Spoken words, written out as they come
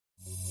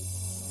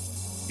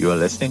You are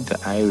listening to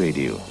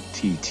iRadio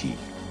TT,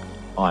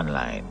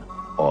 online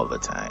all the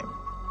time.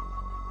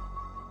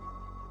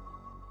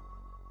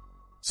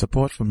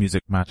 Support for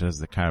Music Matters,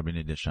 the Caribbean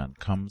edition,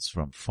 comes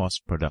from FOSS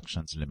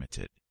Productions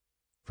Limited.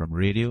 From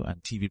radio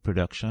and TV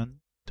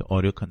production to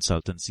audio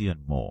consultancy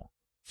and more,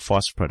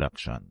 FOSS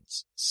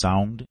Productions,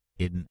 sound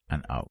in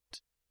and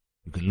out.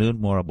 You can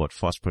learn more about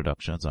FOSS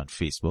Productions on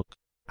Facebook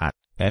at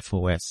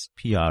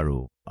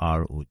FOSPRORODS.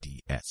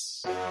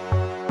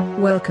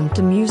 Welcome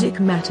to Music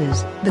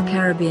Matters, the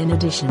Caribbean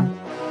edition.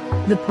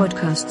 The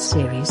podcast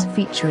series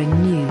featuring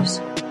news,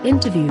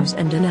 interviews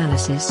and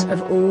analysis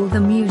of all the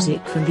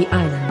music from the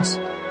islands.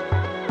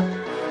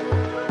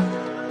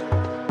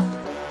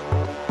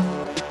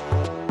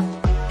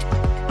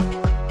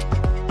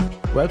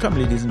 Welcome,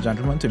 ladies and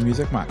gentlemen, to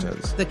Music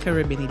Matters, the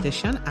Caribbean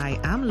edition. I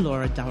am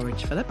Laura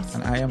Dowridge Phillips.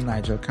 And I am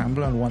Nigel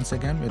Campbell, and once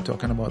again, we're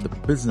talking about the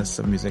business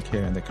of music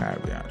here in the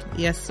Caribbean.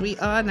 Yes, we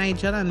are,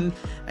 Nigel, and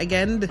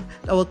again,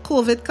 our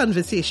COVID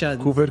conversations.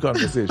 I'm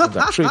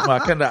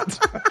trademarking that.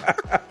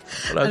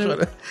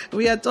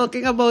 We are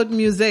talking about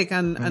music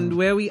and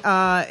where we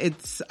are.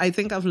 I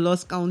think I've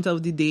lost count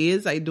of the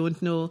days. I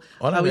don't know.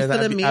 Are we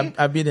still in May?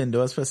 I've been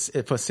indoors for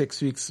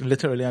 6 weeks,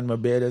 literally, and my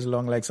beard is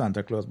long like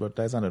Santa Claus, but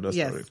that's another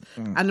story.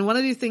 And one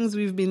of the things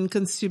we've been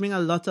consuming a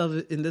lot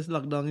of in this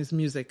lockdown is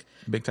music.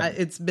 Big time.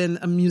 It's been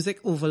a music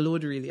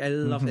overload, really. I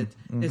love it.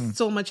 There's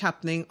so much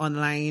happening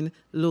online,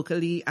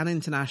 locally, and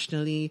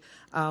internationally.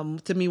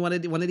 To me, one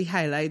of the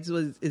highlights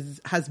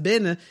has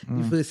been the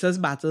versus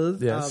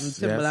battles.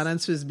 Timbaland and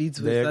Swizz Beatz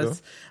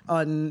versus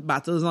on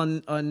battles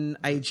on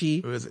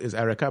IG. Is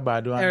Erykah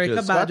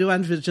Badu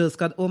and Jill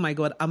Scott. Oh my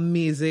God,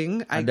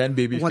 amazing! And then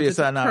Babyface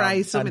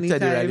and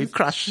Teddy Riley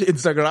crashed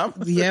Instagram.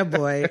 Yeah,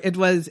 boy, it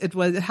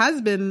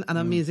has been an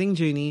amazing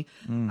journey.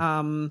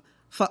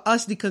 For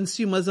us, the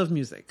consumers of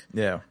music.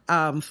 Yeah.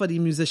 For the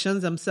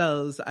musicians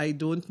themselves, I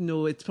don't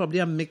know. It's probably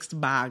a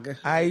mixed bag.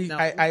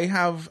 I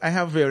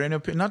have varying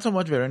opinions, not so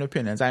much varying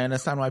opinions. I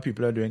understand why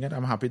people are doing it.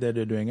 I'm happy that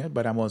they're doing it,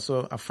 but I'm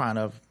also a fan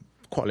of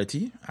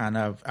quality,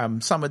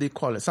 and some of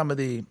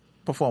the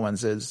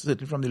performances,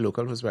 certainly from the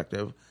local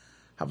perspective,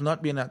 have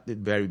not been at the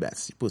very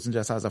best. The person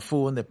just has a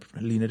phone, they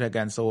lean it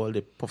against the wall,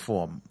 they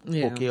perform.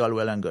 Yeah. Okay, all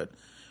well and good.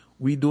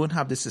 We don't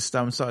have the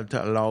system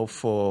to allow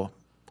for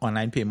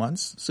online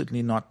payments,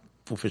 certainly not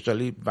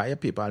officially via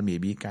PayPal,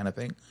 maybe kind of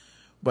thing.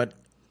 But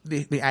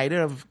the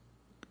idea of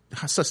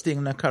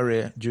sustaining a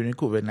career during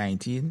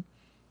COVID-19,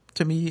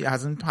 to me,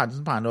 hasn't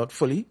panned out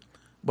fully.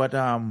 But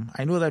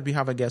I know that we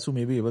have a guest who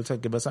may be able to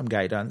give us some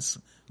guidance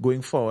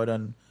going forward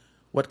on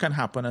what can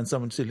happen and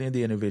certainly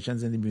the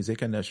innovations in the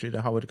music industry,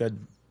 how it could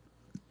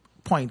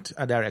point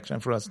a direction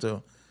for us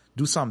to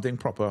do something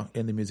proper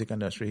in the music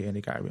industry here in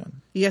the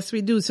Caribbean. Yes,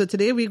 we do. So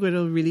today we're going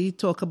to really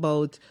talk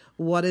about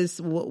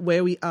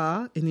where we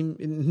are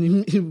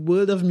in the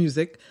world of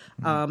music,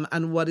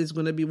 and what is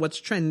going to be, what's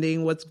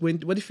trending, what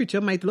the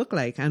future might look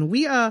like. And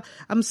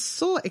I'm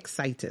so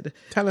excited.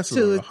 Tell us,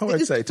 Laura, how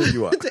excited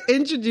you are. To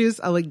introduce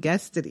our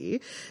guest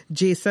today,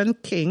 Jason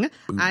King.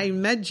 Ooh. I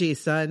met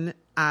Jason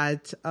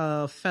at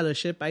a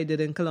fellowship I did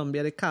in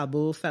Colombia, the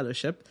Cabo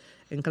Fellowship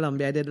in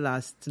Colombia I did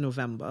last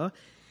November.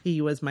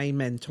 He was my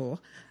mentor.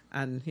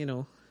 And,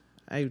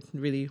 I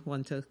really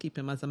want to keep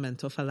him as a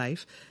mentor for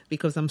life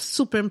because I'm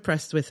super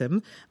impressed with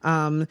him.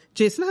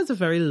 Jason has a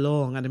very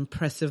long and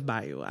impressive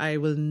bio. I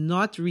will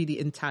not read the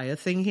entire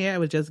thing here. I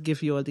will just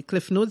give you all the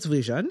Cliff Notes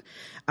version.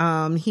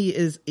 He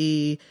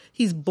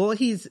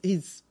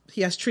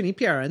has Trini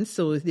parents,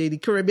 so the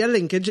Caribbean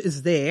linkage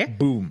is there.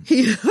 Boom.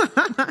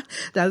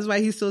 That's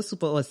why he's so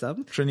super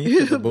awesome. Trini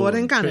to the bone. Born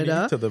in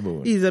Canada. Trini to the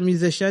bone. He's a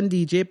musician,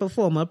 DJ,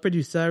 performer,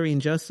 producer,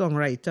 arranger,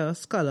 songwriter,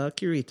 scholar,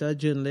 curator,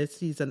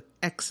 journalist. He's an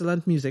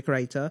excellent music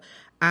writer.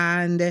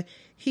 And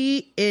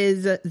he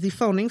is the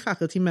founding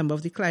faculty member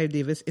of the Clive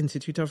Davis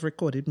Institute of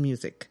Recorded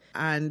Music.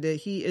 And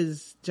he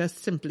is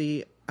just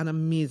simply an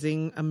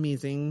amazing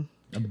person.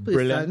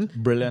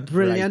 Brilliant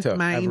writer.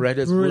 Mind, I've read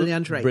his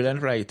brilliant book, writer.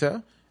 Brilliant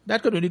writer.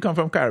 That could only come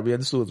from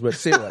Caribbean souls, but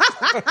say what?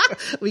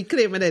 We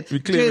claiming it.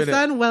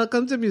 Jason,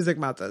 welcome to Music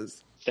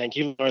Matters. Thank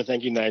you, Laura.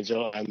 Thank you,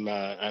 Nigel.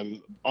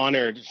 I'm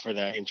honored for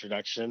that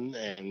introduction,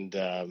 and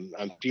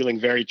I'm feeling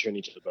very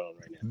Trini to the bone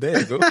right now. There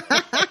you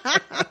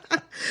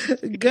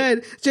go.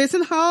 Good.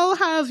 Jason, how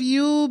have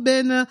you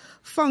been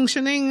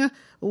functioning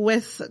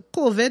with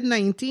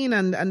COVID-19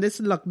 and this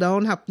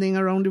lockdown happening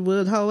around the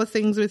world? How are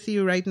things with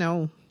you right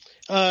now?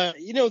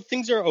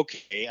 Things are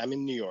okay. I'm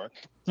in New York.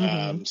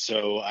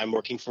 So I'm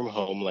working from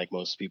home like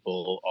most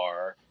people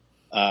are.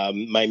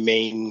 My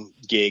main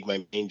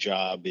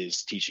job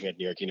is teaching at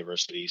New York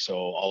University. So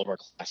all of our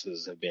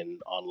classes have been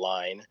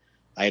online.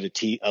 I had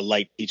a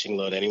light teaching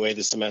load anyway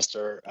this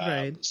semester.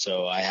 Right.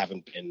 So I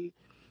haven't been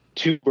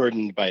too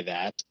burdened by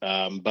that.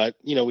 But,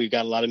 we've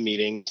got a lot of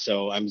meetings.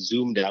 So I'm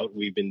zoomed out.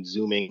 We've been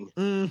Zooming,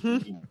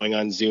 going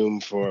on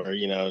Zoom for,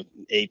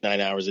 8-9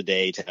 hours a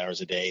day, 10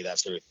 hours a day, that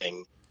sort of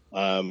thing.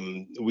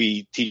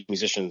 We teach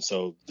musicians,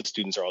 so the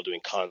students are all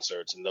doing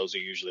concerts, and those are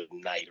usually at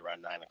night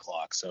around 9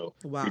 o'clock. So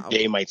wow. Your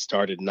day might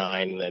start at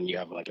 9, and then you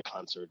have like a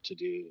concert to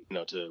do,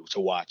 to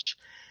watch.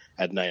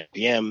 at 9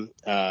 p.m.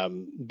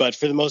 But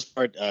for the most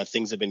part,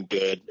 things have been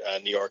good.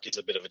 New York is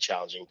a bit of a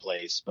challenging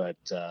place, but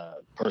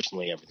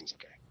personally, everything's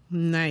okay.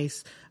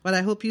 Nice. Well,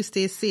 I hope you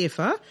stay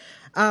safer.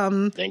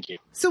 Thank you.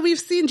 So we've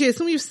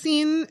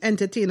seen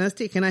entertainers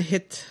taking a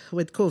hit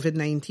with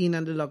COVID-19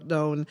 and the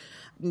lockdown.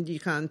 You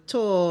can't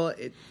tour,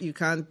 you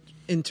can't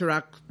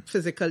interact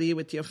physically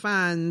with your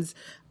fans.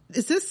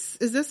 Is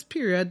this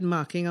period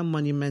marking a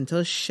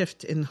monumental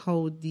shift in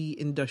how the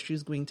industry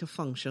is going to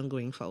function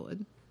going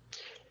forward?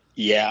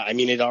 Yeah, I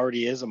mean, it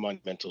already is a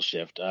monumental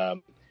shift.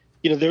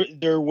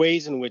 There are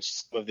ways in which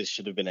some of this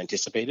should have been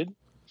anticipated.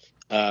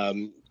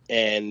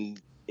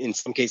 And in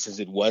some cases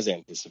it was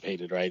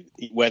anticipated, right?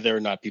 Whether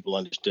or not people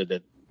understood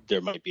that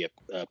there might be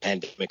a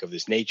pandemic of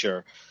this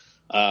nature.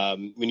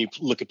 When you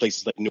look at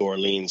places like New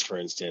Orleans, for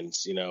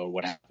instance,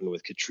 what happened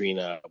with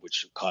Katrina,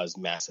 which caused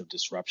massive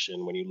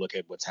disruption. When you look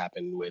at what's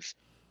happened with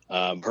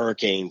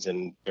hurricanes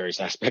and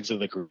various aspects of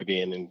the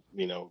Caribbean and,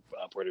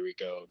 Puerto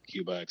Rico,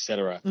 Cuba, et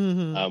cetera,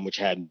 which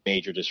had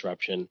major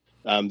disruption.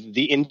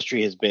 The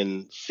industry has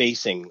been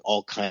facing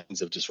all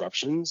kinds of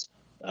disruptions,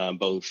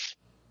 both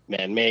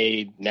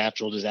man-made,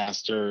 natural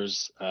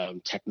disasters,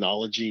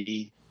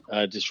 technology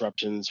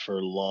disruptions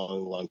for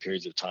long, long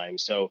periods of time.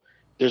 So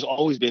there's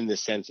always been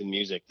this sense in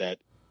music that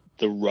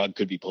the rug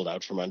could be pulled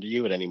out from under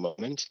you at any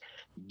moment.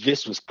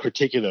 This was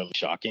particularly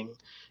shocking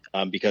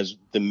because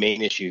the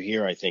main issue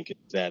here, I think, is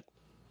that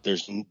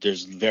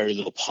there's very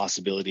little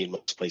possibility in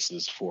most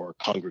places for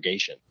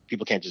congregation.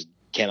 People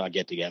cannot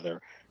get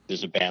together.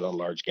 There's a ban on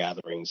large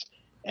gatherings,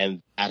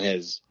 and that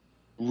has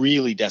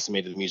really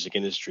decimated the music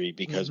industry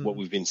because what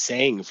we've been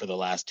saying for the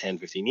last 10,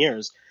 15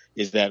 years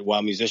is that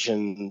while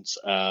musicians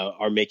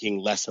are making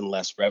less and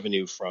less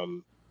revenue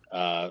from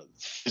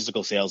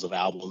physical sales of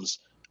albums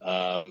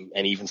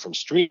and even from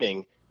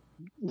streaming,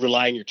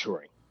 rely on your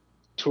touring.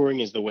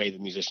 Touring is the way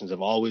that musicians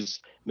have always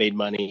made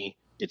money.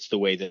 It's the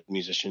way that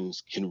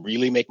musicians can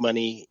really make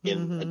money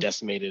in a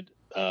decimated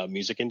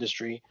music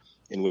industry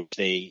in which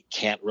they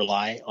can't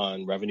rely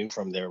on revenue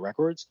from their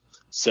records.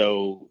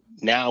 So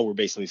now we're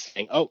basically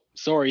saying, oh,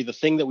 sorry, the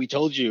thing that we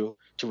told you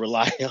to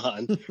rely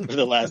on for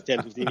the last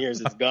 10, 15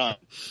 years is gone.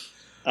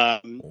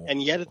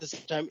 And yet at the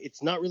same time,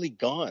 it's not really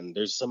gone.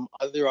 There's some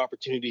other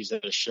opportunities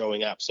that are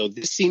showing up. So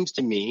this seems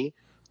to me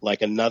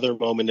like another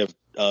moment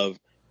of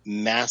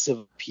massive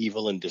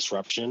upheaval and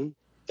disruption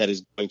that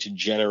is going to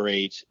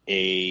generate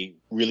a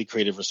really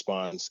creative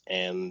response.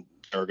 And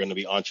there are going to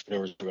be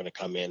entrepreneurs who are going to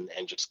come in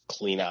and just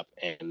clean up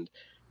and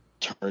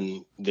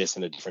turn this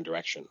in a different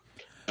direction.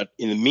 But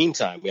in the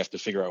meantime, we have to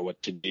figure out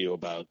what to do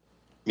about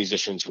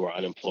musicians who are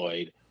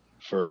unemployed,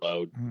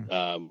 furloughed,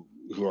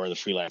 who are in the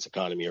freelance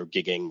economy or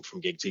gigging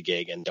from gig to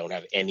gig and don't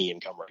have any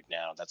income right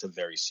now. That's a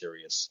very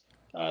serious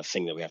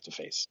thing that we have to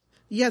face.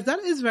 Yes, that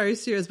is very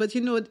serious. But,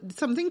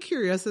 something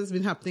curious has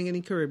been happening in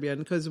the Caribbean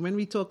because when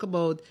we talk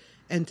about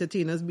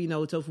entertainers being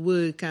out of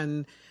work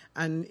and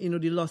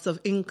the loss of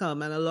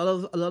income, and a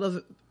lot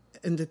of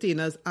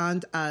entertainers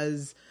aren't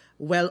as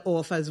well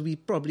off as we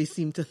probably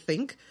seem to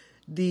think,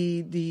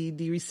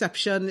 the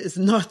reception is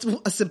not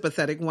a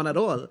sympathetic one at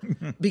all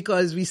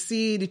because we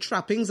see the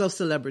trappings of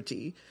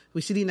celebrity. We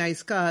see the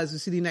nice cars, we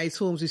see the nice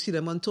homes, we see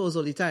them on tours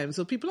all the time.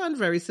 So people aren't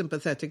very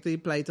sympathetic to the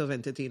plight of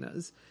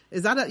entertainers.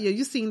 Are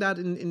you seeing that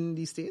in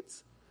these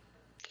States?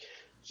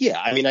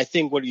 Yeah, I mean, I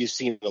think what you've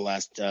seen in the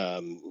last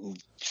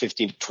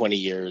 15 to 20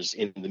 years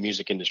in the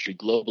music industry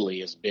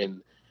globally has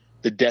been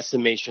the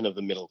decimation of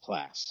the middle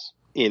class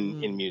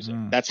in music.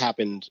 That's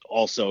happened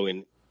also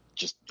in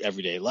just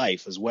everyday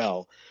life as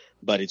well,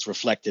 but it's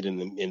reflected in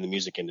the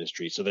music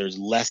industry. So there's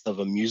less of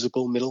a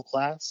musical middle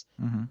class,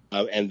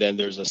 and then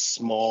there's a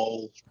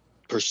small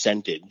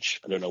percentage,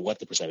 I don't know what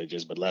the percentage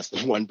is, but less than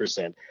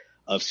 1%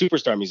 of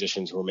superstar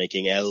musicians who are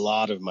making a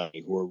lot of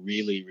money, who are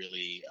really,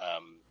 really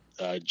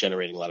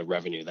generating a lot of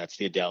revenue. That's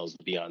the Adeles,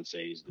 the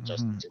Beyoncés, the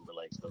Justin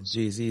Timberlakes, those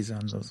Jay-Z's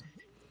and those.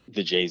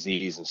 The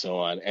Jay-Z's and so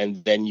on.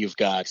 And then you've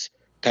got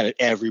kind of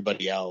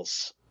everybody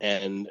else.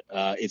 And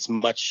it's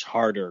much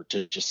harder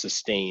to just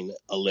sustain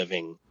a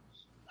living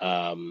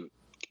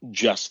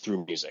just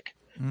through music.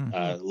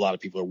 A lot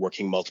of people are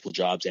working multiple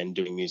jobs and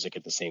doing music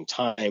at the same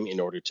time in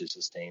order to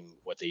sustain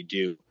what they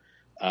do.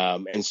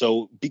 And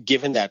so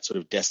given that sort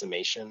of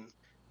decimation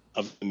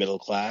of the middle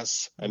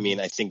class, I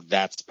mean, I think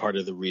that's part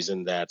of the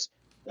reason that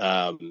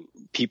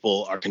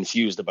people are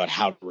confused about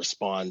how to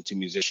respond to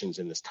musicians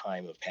in this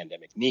time of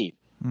pandemic need.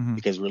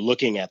 Because we're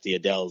looking at the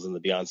Adeles and the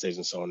Beyoncés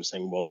and so on and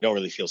saying, well, we don't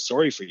really feel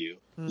sorry for you.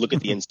 Look at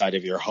the inside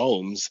of your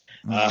homes.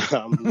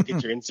 Look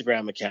at your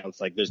Instagram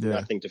accounts. Like there's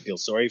nothing to feel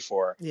sorry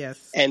for.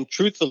 Yes. And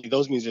truthfully,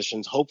 those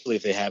musicians, hopefully,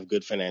 if they have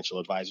good financial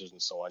advisors and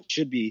so on,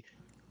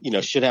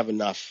 should have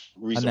enough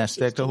resources. A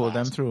nest egg to hold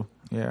them through.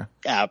 Yeah.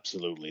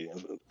 Absolutely.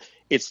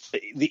 It's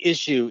the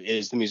issue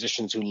is the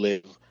musicians who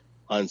live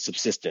on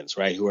subsistence,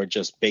 right? Who are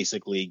just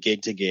basically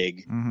gig to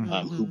gig,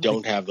 who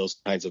don't have those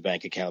kinds of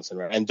bank accounts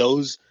and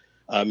those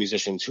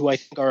musicians who I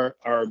think are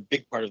a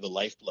big part of the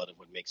lifeblood of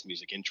what makes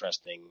music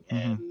interesting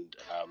and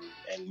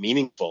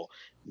meaningful.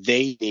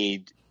 They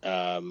need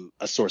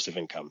a source of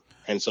income.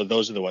 And so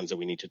those are the ones that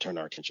we need to turn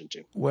our attention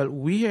to. Well,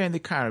 we here in the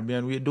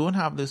Caribbean, we don't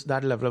have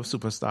that level of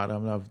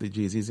superstardom of the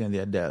Jay-Z's and the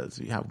Adeles.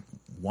 We have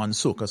one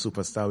soca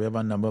superstar. We have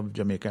a number of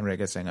Jamaican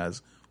reggae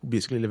singers who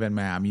basically live in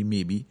Miami,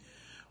 maybe.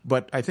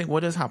 But I think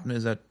what has happened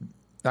is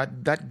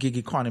that gig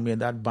economy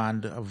and that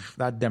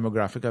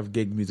demographic of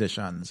gig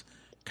musicians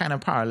kind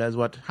of parallels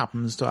what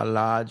happens to a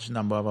large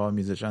number of our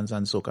musicians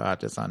and soca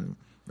artists and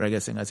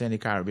reggae singers in the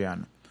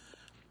Caribbean.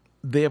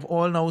 They have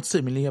all now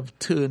seemingly have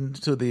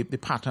turned to the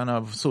pattern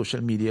of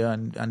social media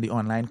and the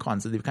online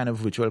concert, the kind of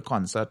virtual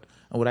concert,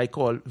 and what I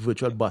call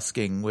virtual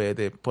busking, where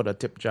they put a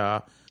tip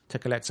jar to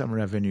collect some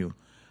revenue.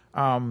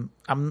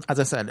 As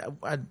I said,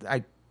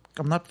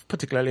 I'm not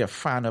particularly a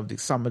fan of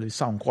some of the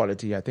sound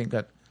quality. I think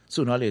that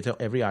sooner or later,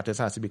 every artist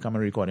has to become a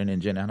recording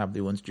engineer and have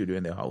their own studio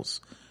in their house.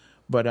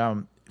 But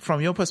from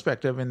your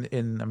perspective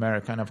in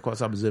America, and of course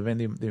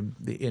observing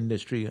the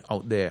industry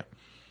out there,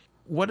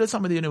 what are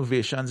some of the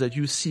innovations that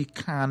you see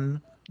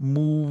can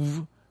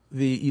move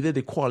either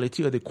the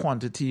quality or the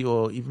quantity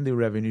or even the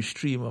revenue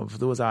stream of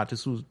those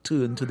artists who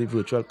turn to the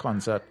virtual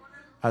concert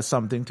as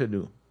something to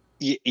do?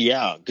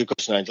 Yeah, good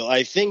question, Nigel.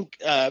 I think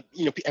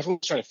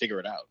everyone's trying to figure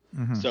it out.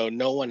 Mm-hmm. So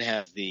no one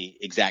has the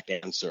exact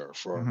answer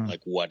for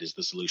like what is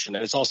the solution,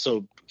 and it's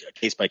also a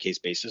case by case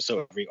basis.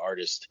 So every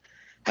artist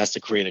has to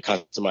create a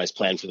customized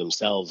plan for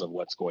themselves of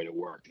what's going to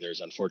work.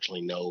 There's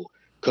unfortunately no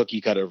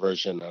cookie cutter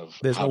version of.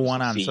 There's no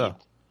one answer.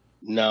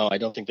 No, I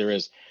don't think there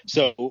is.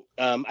 So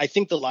I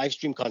think the live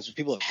stream concerts,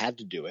 people have had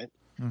to do it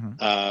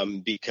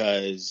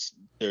because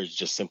there's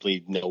just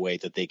simply no way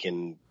that they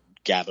can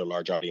gather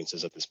large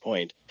audiences at this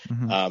point.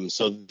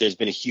 So there's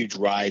been a huge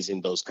rise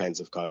in those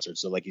kinds of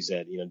concerts. So like you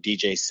said,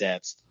 DJ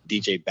sets,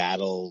 DJ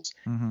battles,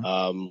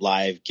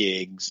 live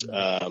gigs.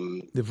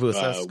 The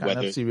Versus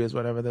kind of series,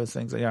 whatever those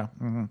things are. Yeah.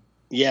 Mm-hmm.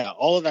 Yeah,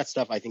 all of that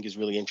stuff I think is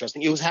really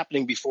interesting. It was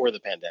happening before the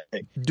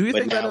pandemic. Do you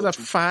think that is a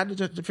fad,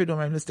 if you don't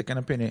mind me sticking an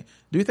opinion?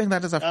 Do you think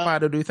that is a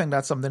fad, or do you think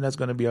that's something that's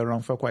going to be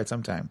around for quite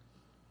some time?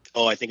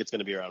 Oh, I think it's going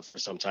to be around for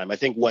some time. I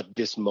think what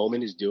this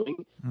moment is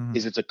doing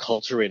is it's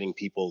acculturating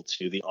people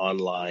to the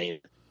online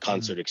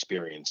concert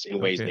experience in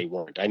ways they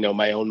weren't. I know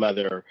my own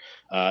mother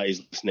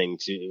is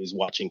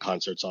watching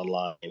concerts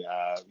online.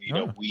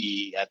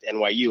 We at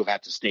NYU have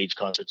had to stage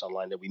concerts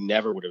online that we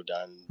never would have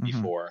done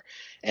before.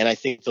 And I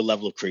think the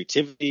level of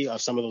creativity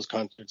of some of those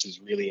concerts is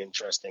really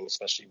interesting,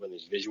 especially when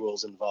there's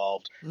visuals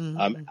involved.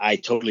 I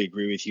totally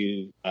agree with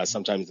you.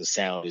 Sometimes the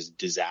sound is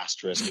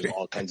disastrous. There's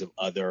all kinds of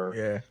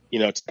other,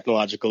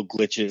 technological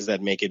glitches that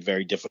make it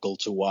very difficult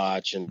to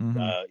watch. And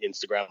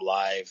Instagram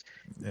Live,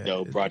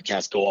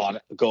 broadcasts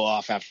go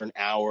off after an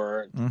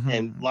hour,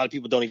 and a lot of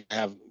people don't even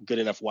have good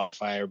enough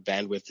Wi-Fi or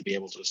bandwidth to be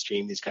able to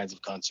stream these kinds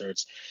of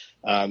concerts.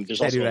 There's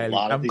Teddy also Riley. a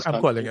lot of these.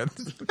 I'm calling it.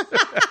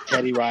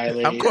 Teddy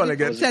Riley. I'm calling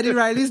it. Teddy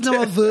Riley's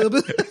now a verb.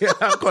 Yeah,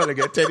 I'm calling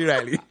it Teddy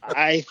Riley.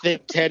 I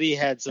think Teddy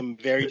had some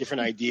very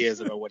different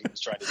ideas about what he was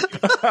trying to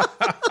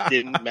do.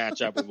 Didn't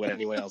match up with what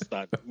anyone else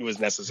thought was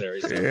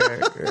necessary. So,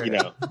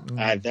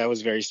 that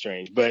was very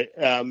strange. But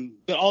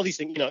all these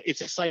things, it's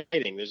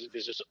exciting. There's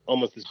just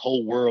almost this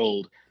whole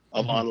world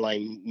of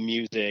online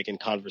music and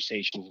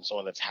conversations and so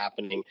on that's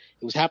happening.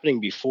 It was happening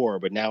before,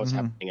 but now it's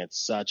happening at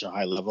such a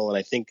high level. And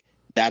I think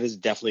that is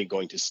definitely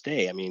going to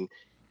stay. I mean,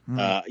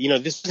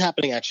 this is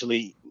happening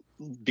actually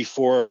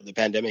before the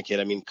pandemic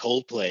hit. I mean,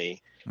 Coldplay,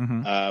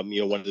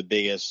 one of the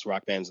biggest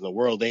rock bands in the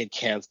world, they had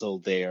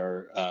canceled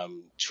their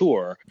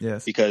tour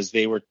because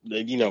they were,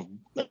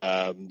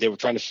 they were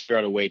trying to figure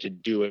out a way to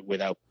do it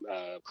without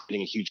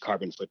creating a huge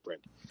carbon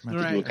footprint.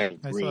 Right. Kind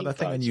of I saw that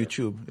thing on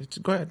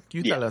YouTube. Go ahead.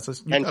 Tell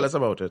us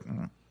about it.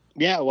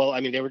 Yeah, well,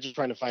 I mean, they were just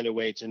trying to find a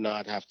way to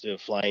not have to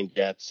fly in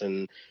jets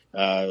and,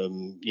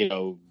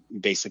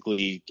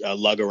 basically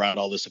lug around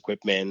all this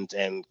equipment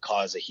and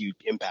cause a huge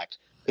impact.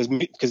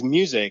 Because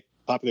music,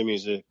 popular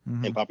music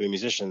and popular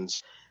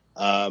musicians,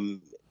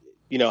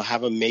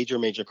 have a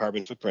major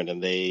carbon footprint,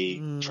 and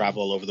they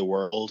travel all over the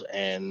world.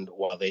 And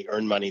while they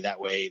earn money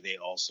that way, they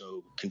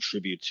also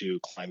contribute to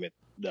climate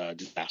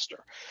disaster.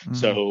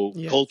 So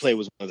Coldplay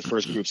was one of the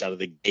first groups out of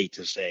the gate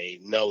to say,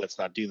 no, let's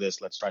not do this.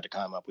 Let's try to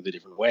come up with a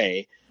different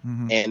way.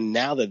 And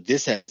now that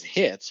this has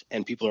hit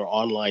and people are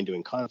online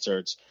doing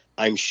concerts,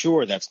 I'm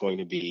sure that's going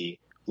to be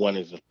one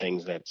of the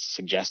things that's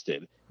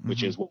suggested,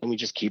 which is, why don't we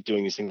just keep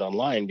doing these things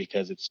online,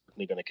 because it's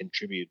certainly going to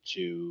contribute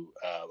to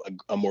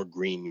a more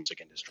green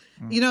music industry.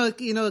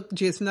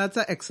 Jason, that's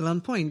an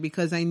excellent point,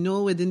 because I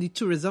know within the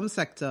tourism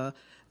sector,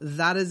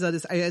 that is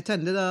I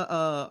attended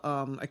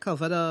I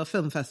covered a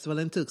film festival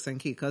in Turks and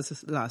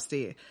Caicos last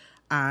year,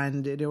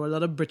 and there were a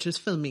lot of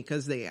British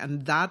filmmakers there,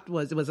 and it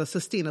was a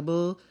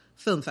sustainable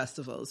film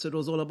festival. So it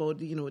was all about,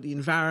 the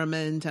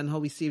environment and how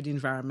we save the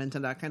environment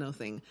and that kind of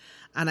thing.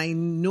 And I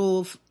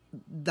know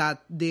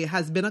that there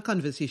has been a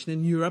conversation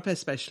in Europe,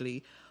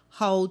 especially,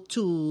 how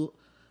to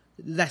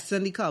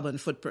lessen the carbon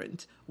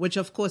footprint, which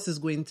of course is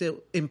going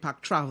to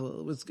impact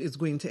travel, is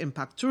going to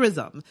impact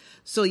tourism.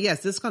 So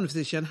yes, this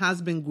conversation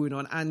has been going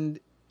on, and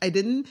I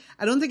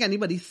don't think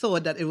anybody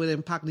thought that it would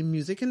impact the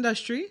music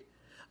industry.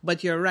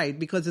 But you're right,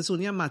 because it's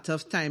only a matter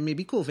of time.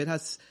 Maybe COVID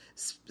has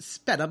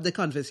sped up the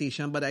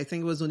conversation, but I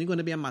think it was only going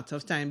to be a matter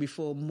of time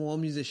before more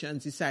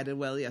musicians decided,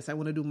 well, yes, I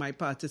want to do my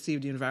part to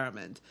save the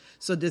environment.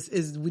 So this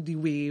is the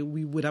way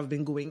we would have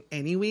been going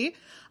anyway.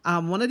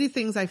 One of the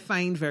things I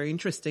find very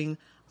interesting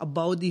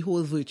about the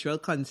whole virtual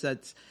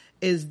concerts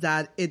is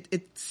that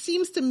it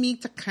seems to me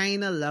to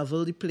kind of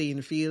level the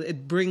playing field.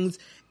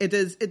 It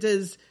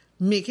is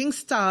making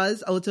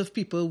stars out of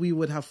people we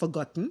would have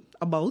forgotten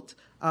about.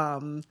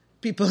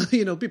 People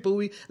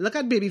we look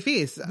at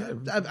Babyface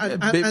and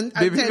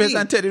Babyface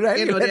and Teddy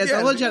Riley. There's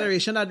a whole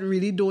generation that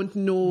really don't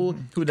know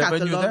who never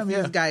knew catalog them,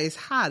 these guys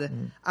had.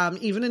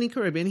 Even in the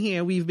Caribbean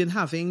here, we've been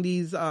having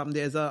these.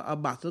 There's a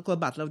battle called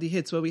Battle of the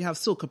Hits where we have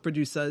soca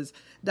producers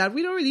that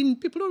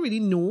people don't really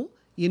know.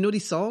 You know the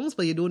songs,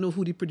 but you don't know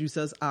who the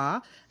producers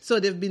are. So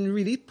they've been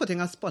really putting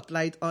a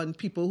spotlight on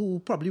people who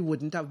probably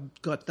wouldn't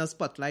have gotten a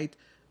spotlight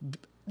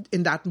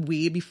in that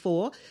way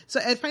before. So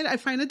I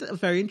find it a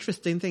very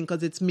interesting thing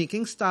because it's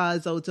making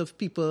stars out of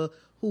people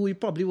who we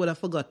probably would have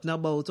forgotten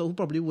about or who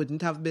probably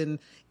wouldn't have been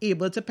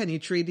able to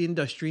penetrate the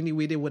industry in the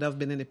way they would have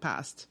been in the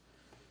past.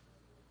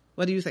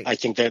 What do you think? I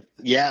think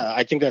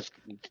that's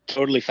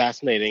totally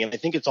fascinating. And I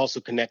think it's also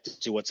connected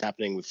to what's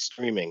happening with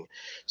streaming.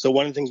 So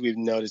one of the things we've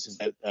noticed is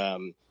that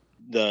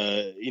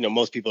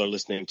most people are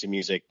listening to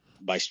music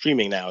by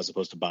streaming now as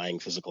opposed to buying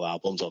physical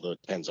albums, although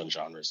it depends on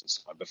genres and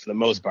so on. But for the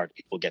most part,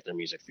 people get their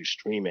music through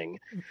streaming.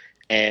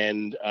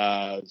 And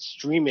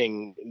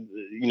streaming,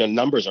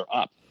 numbers are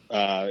up.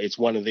 It's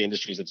one of the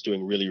industries that's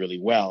doing really, really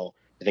well.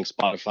 I think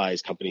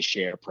Spotify's company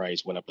share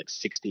price went up like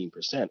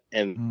 16%.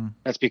 And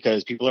that's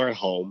because people are at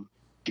home,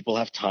 people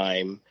have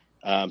time,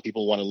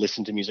 people want to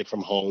listen to music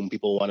from home,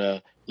 people want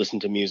to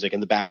listen to music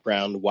in the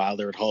background while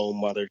they're at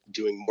home, while they're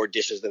doing more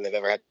dishes than they've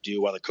ever had to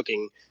do, while they're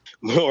cooking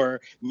more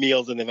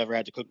meals than they've ever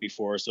had to cook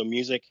before. So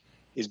music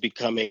is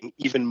becoming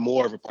even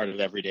more of a part of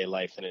everyday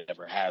life than it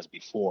ever has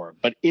before.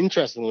 But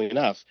interestingly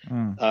enough,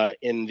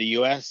 in the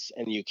US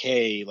and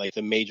UK, like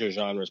the major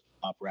genres,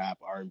 pop, rap,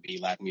 R&B,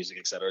 Latin music,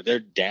 etc., they're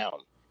down.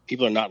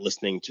 People are not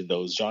listening to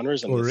those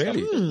genres. And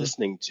really? Stuff that they're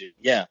listening to,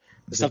 the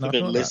stuff that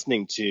they're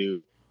listening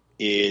to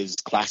is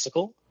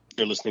classical.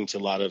 They're listening to a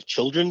lot of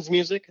children's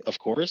music, of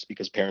course,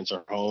 because parents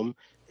are home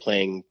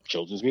playing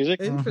children's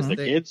music for their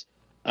kids.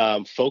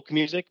 Folk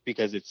music,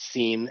 because it's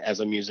seen as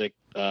a music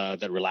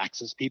that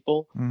relaxes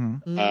people.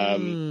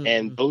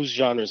 And those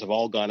genres have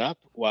all gone up,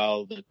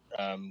 while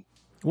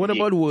what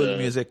about world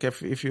music,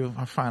 if you're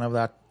a fan of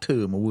that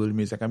term, world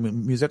music? I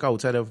mean, music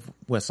outside of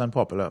Western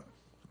popular,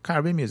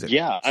 Caribbean music,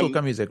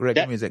 soca music,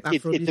 reggae music.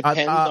 It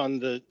depends on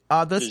the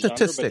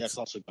statistics. Genre, but that's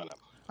also gone up.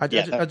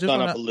 That's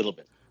gone up a little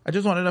bit. I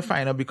just wanted to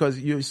find out, because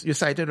you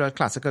cited that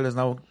classical is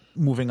now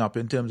moving up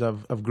in terms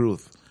of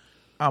growth.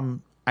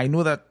 I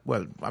know that,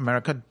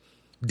 America,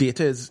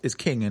 data is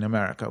king in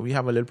America. We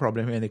have a little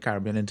problem here in the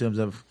Caribbean in terms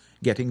of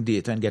getting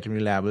data and getting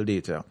reliable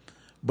data.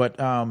 But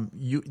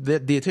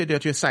the data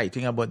that you're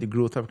citing about the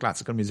growth of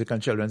classical music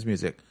and children's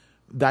music,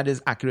 that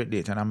is accurate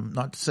data. And I'm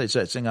not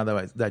suggesting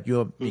otherwise that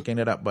you're making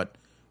it up, but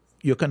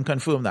you can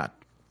confirm that.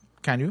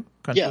 Can you?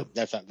 Confirm?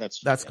 Yeah,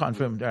 that's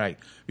confirmed, right?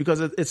 Because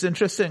it's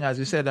interesting, as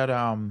you said, that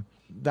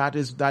that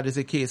is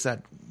a case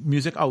that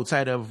music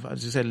outside of,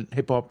 as you said,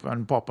 hip hop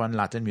and pop and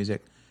Latin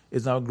music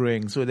is now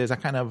growing. So there's a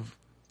kind of,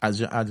 as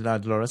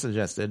Laura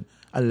suggested,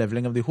 a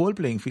leveling of the whole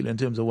playing field in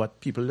terms of what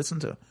people listen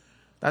to.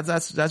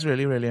 That's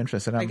really, really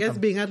interesting. I guess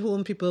being at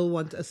home, people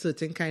want a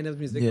certain kind of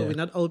music, but we're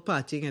not out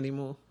partying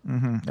anymore.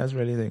 That's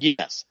really the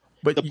yes.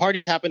 But the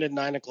parties happen at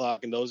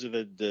 9:00, and those are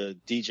the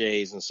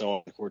DJs and so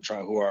on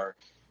who are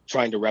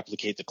trying to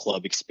replicate the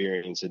club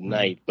experience at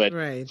night. But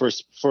for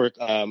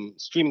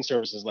streaming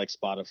services like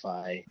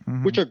Spotify,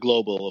 which are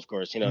global, of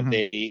course,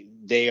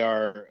 they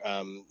are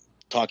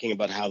talking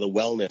about how the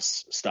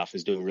wellness stuff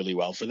is doing really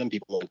well for them.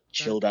 People want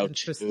chilled out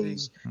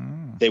tunes.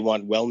 They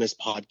want wellness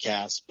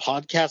podcasts.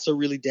 Podcasts are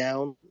really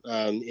down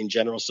in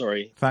general.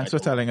 Sorry. Thanks for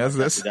telling us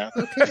this.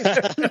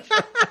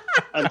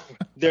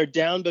 They're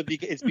down, but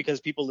it's because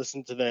people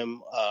listen to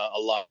them a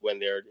lot when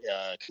they're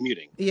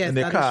commuting. Yes, in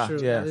the car. True.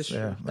 Yes,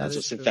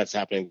 Since that's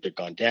happening, they're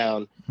gone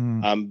down.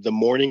 The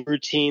morning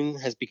routine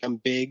has become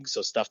big,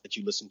 so stuff that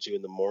you listen to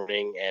in the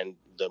morning and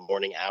the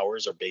morning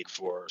hours are big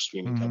for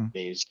streaming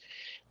companies.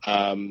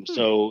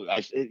 So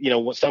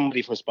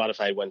somebody from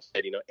Spotify once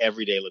said,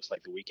 every day looks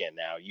like the weekend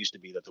now. It used to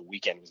be that the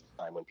weekend was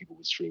the time when people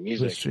would stream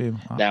music.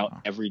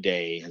 Now every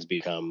day has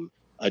become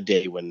a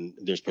day when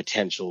there's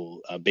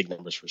potential big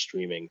numbers for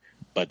streaming,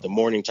 but the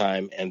morning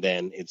time, and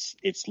then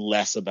it's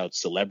less about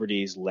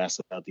celebrities, less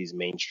about these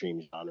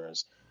mainstream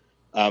genres.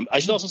 I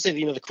should also say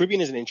that, the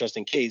Caribbean is an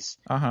interesting case,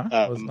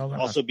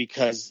 also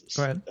because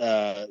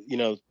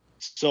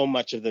so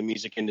much of the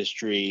music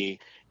industry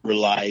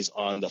relies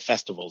on the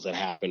festivals that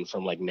happen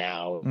from like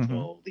now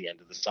until the end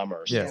of the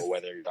summer. So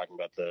whether you're talking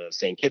about the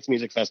St. Kitts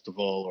Music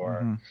Festival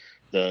or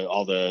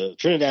all the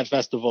Trinidad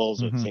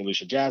festivals or the St.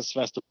 Lucia Jazz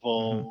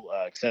Festival,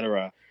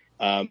 etc.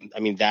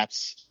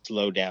 That's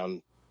slowed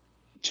down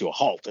to a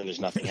halt and there's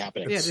nothing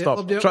happening. Yeah,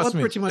 Stop. they're all Trust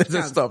me. pretty much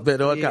Just stop.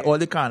 All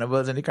the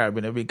carnivals in the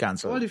Caribbean have been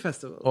cancelled. All the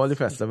festivals. All the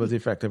festivals,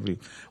 effectively.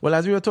 Well,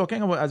 as we were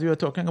talking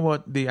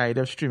about the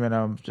idea of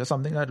streaming, just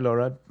something that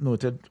Laura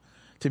noted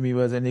to me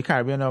was in the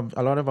Caribbean,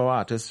 a lot of our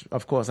artists,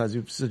 of course, as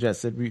you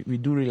suggested, we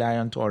do rely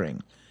on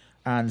touring.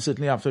 And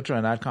certainly after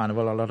Trinidad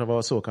Carnival, a lot of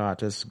our soca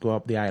artists go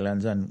up the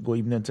islands and go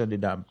even into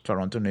the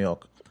Toronto, New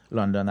York,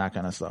 London, that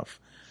kind of stuff.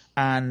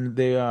 And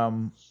they,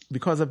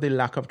 because of the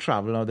lack of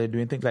travel, now they're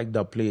doing things like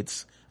dub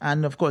plates,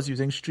 and of course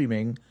using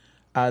streaming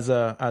as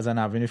an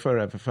avenue for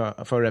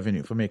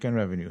revenue, for making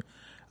revenue.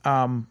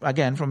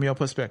 Again, from your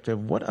perspective,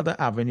 what other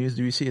avenues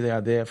do you see there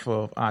are there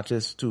for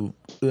artists to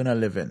earn a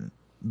living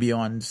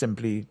beyond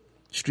simply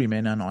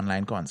streaming and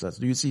online concerts?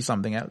 Do you see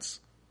something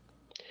else?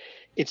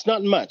 It's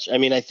not much. I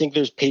mean, I think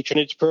there's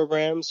patronage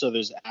programs. So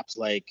there's apps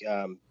like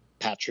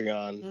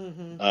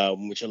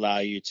Patreon, which allow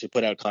you to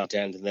put out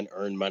content and then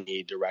earn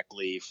money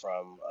directly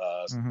from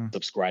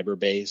subscriber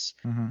base.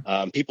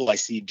 People I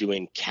see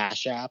doing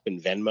Cash App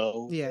and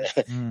Venmo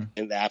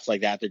and apps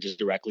like that, they're just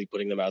directly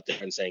putting them out there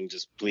and saying,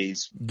 just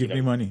please give me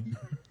money.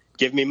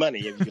 Give me money.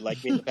 If you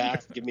like me in the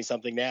past, give me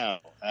something now.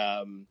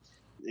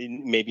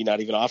 Maybe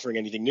not even offering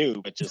anything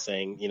new, but just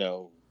saying,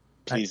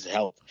 please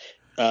help.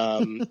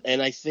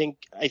 And I think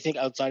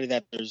outside of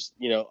that, there's,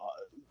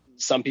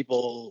 some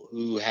people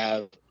who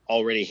have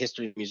already a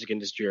history in the music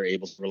industry are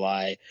able to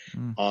rely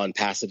on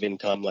passive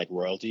income like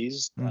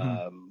royalties.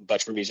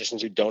 But for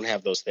musicians who don't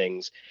have those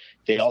things,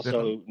 they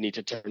also need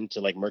to turn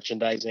to like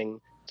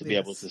merchandising to be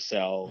able to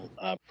sell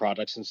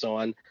products and so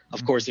on.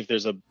 Of course, if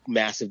there's a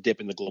massive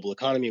dip in the global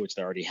economy, which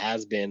there already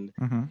has been,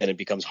 then it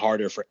becomes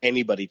harder for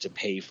anybody to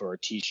pay for a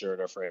T-shirt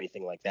or for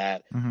anything like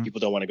that. People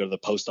don't want to go to the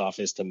post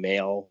office to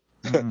mail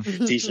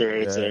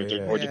T-shirts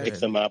or to pick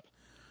them up.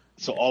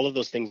 So all of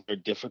those things are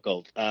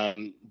difficult.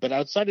 But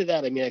outside of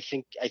that, I mean,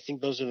 I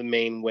think those are the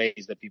main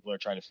ways that people are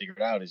trying to figure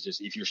it out. Is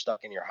just if you're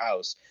stuck in your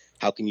house,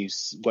 how can you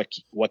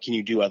what can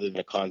you do other than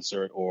a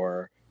concert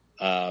or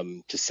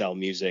to sell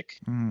music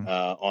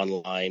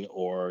online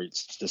or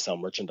to sell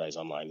merchandise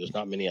online? There's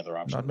not many other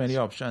options. Not many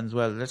options.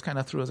 Well, let's kind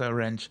of throw us a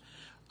wrench.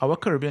 Our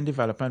Caribbean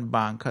Development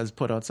Bank has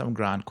put out some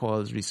grant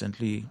calls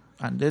recently,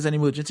 and there's an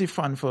emergency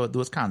fund for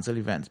those canceled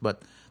events,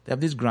 but they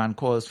have these grant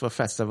calls for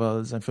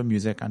festivals and for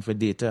music and for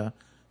data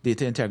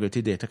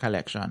integrity, data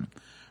collection.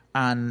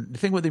 And the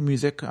thing with the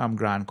music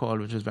grant call,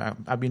 which is,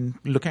 I've been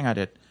looking at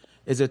it,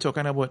 is they're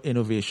talking about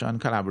innovation,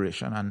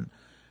 collaboration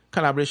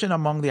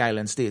among the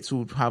island states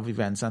who have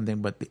events and things,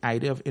 but the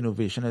idea of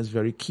innovation is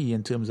very key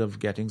in terms of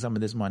getting some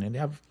of this money. And they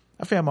have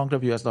a fair amount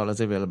of US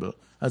dollars available,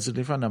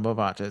 certainly for a number of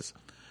artists.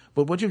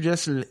 But what you've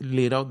just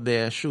laid out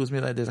there shows me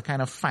that there's a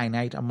kind of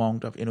finite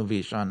amount of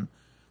innovation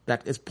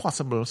that is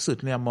possible,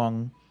 certainly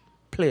among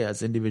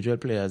players, individual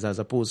players, as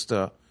opposed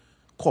to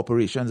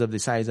corporations of the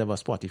size of a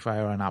Spotify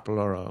or an Apple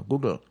or a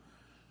Google.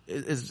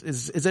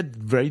 Is it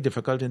very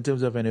difficult in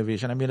terms of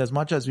innovation? I mean, as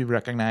much as we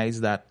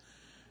recognize that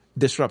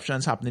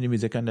disruptions happen in the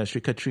music industry,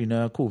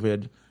 Katrina,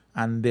 COVID,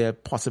 and their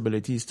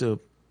possibilities to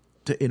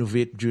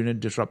innovate during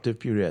disruptive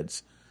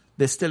periods,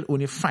 there's still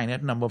only a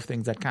finite number of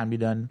things that can be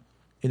done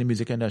in the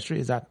music industry.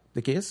 Is that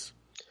the case?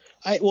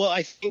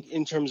 I think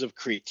in terms of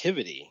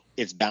creativity,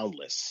 it's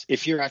boundless.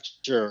 If you're at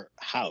your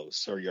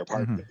house or your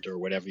apartment or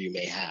whatever you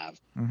may have,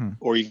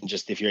 or even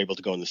just if you're able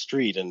to go in the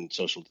street and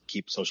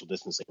keep social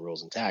distancing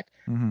rules intact,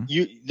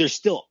 there's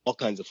still all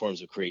kinds of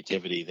forms of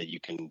creativity that you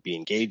can be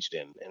engaged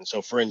in. And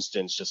so, for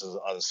instance, just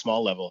on a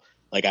small level,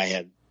 like I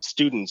had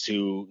students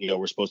who,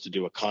 were supposed to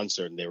do a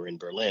concert and they were in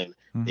Berlin.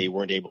 They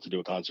weren't able to do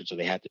a concert, so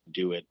they had to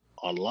do it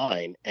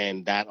online.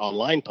 And that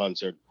online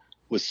concert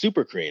was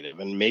super creative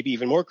and maybe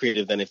even more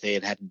creative than if they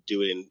had to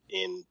do it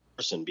in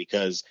person,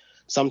 because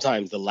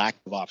sometimes the lack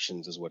of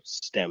options is what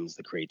stems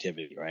the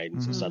creativity, right?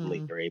 And so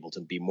suddenly you're able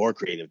to be more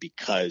creative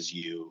because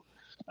you're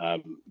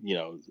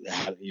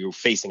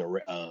facing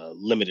a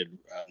limited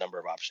number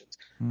of options.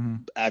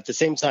 At the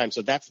same time,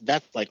 so that's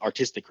like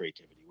artistic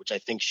creativity, which I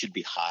think should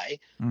be high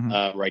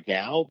right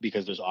now,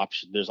 because there's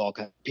all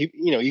kinds of people,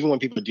 even when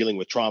people are dealing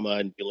with trauma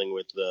and dealing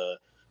with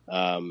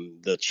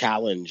the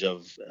challenge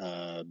of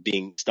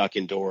being stuck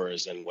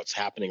indoors and what's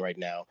happening right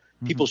now,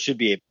 people should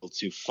be able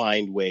to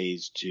find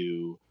ways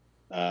to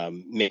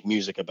make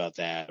music about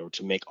that, or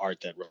to make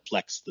art that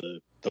reflects the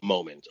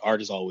moment.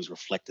 Art has always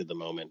reflected the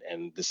moment,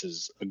 and this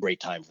is a great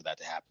time for that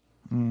to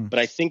happen. But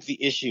I think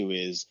the issue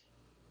is,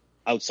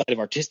 outside of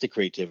artistic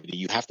creativity,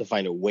 you have to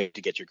find a way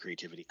to get your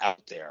creativity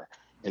out there.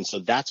 And so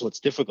that's what's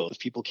difficult. If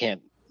people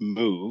can't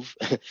move,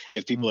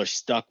 if people are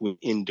stuck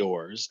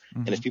indoors,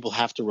 and if people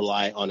have to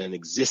rely on an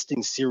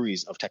existing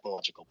series of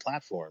technological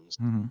platforms,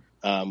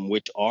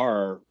 which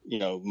are,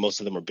 most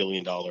of them are $1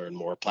 billion and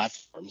more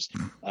platforms,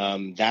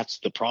 that's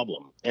the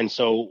problem. And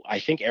so I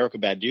think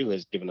Erykah Badu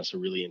has given us a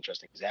really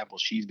interesting example.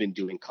 She's been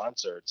doing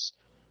concerts,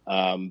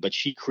 but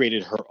she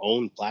created her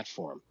own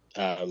platform.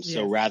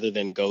 So rather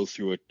than go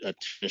through a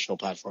traditional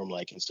platform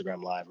like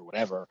Instagram Live or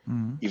whatever,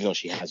 even though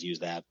she has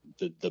used that,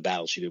 the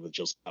battle she did with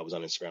Jill Scott was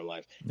on Instagram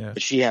Live,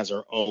 but she has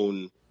her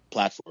own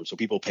platform. So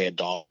people pay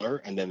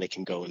 $1 and then they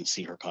can go and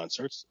see her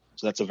concerts.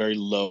 So that's a very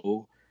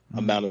low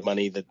amount of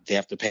money that they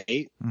have to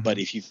pay. But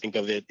if you think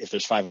of it, if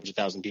there's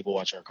 500,000 people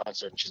watching her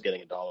concert and she's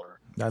getting $1,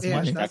 that's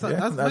money. That's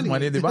That's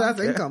money in the bank. That's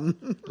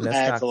income.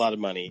 that's a lot of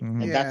money.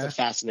 And that's a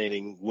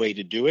fascinating way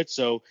to do it.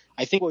 So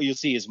I think what you'll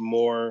see is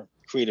more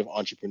creative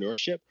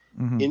entrepreneurship,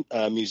 in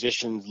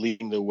musicians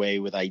leading the way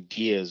with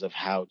ideas of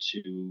how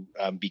to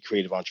be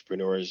creative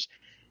entrepreneurs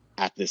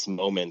at this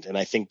moment. And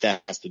I think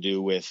that has to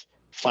do with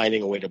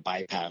finding a way to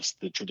bypass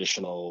the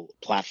traditional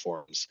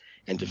platforms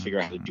and to figure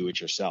out how to do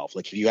it yourself.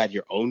 Like if you had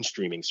your own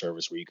streaming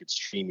service where you could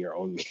stream your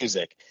own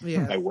music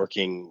by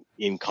working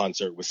in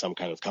concert with some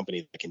kind of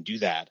company that can do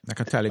that.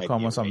 Like a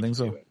telecom or something.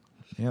 So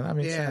yeah, that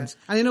makes sense.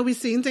 And we've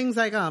seen things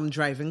like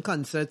driving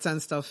concerts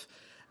and stuff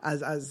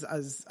as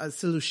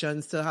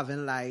solutions to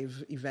having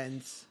live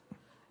events,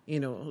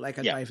 like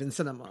a drive-in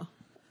cinema.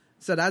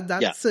 So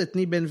that's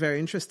certainly been very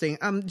interesting.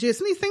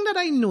 Jason, the thing that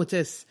I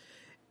noticed,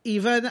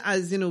 even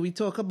as, we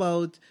talk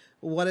about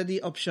what are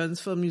the options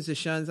for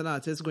musicians and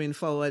artists going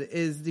forward,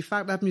 is the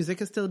fact that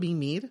music is still being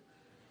made.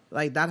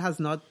 Like that has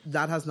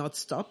not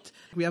stopped.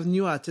 We have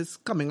new artists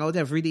coming out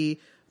every day,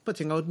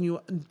 putting out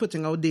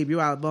debut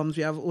albums.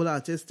 We have old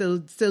artists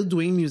still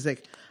doing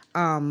music.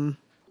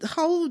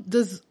 How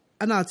does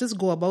an artist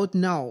go about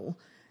now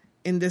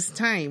in this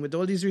time with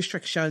all these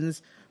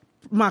restrictions,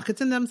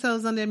 marketing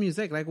themselves and their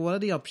music? Like, what are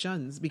the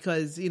options?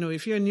 Because,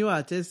 if you're a new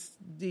artist,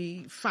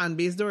 the fan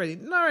base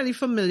not really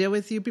familiar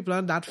with you. People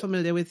aren't that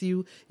familiar with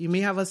you. You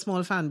may have a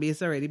small fan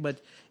base already, but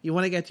you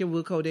want to get your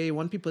work out there. You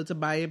want people to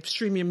buy,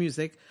 stream your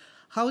music.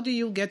 How do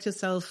you get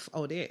yourself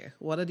out there?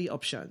 What are the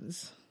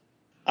options?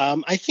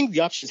 I think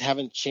the options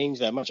haven't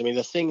changed that much. I mean,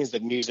 the thing is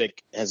that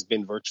music has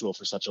been virtual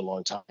for such a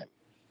long time.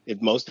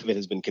 Most of it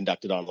has been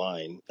conducted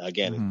online.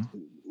 Again,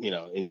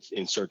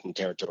 in certain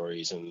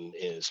territories and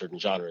in certain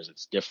genres,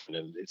 it's different,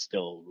 and it's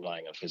still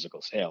relying on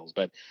physical sales.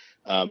 But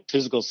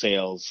physical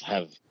sales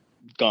have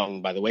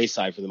gone by the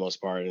wayside for the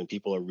most part, and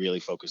people are really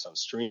focused on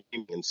streaming.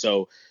 And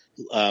so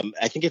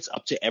I think it's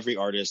up to every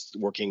artist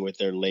working with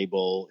their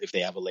label, if they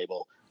have a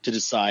label, to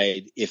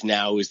decide if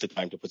now is the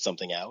time to put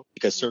something out,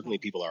 because certainly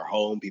people are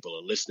home, people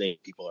are listening,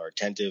 people are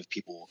attentive,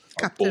 people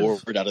are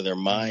bored out of their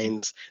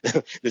minds.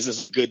 This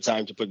is a good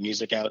time to put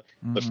music out.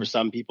 But for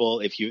some people,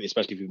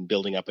 especially if you've been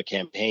building up a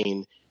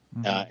campaign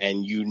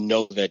and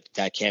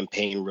that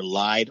campaign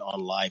relied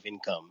on live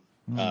income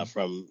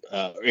from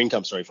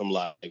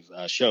live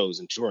shows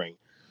and touring,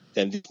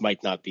 then this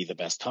might not be the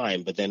best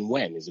time. But then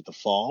when? Is it the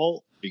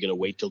fall? Are you going to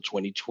wait till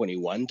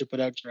 2021 to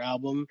put out your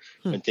album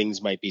when things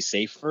might be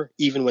safer?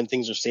 Even when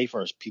things are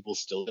safer, are people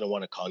still going to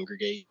want to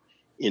congregate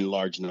in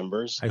large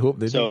numbers? I hope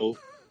they do.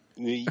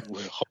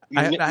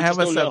 I have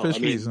a selfish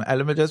reason.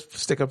 Let me just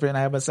stick up here, and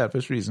I have a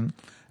selfish reason.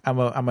 I'm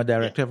a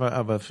director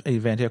of an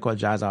event here called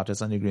Jazz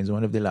Artists on the Greens,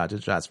 one of the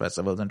largest jazz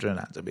festivals in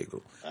Trinidad and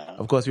Tobago.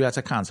 Of course, we had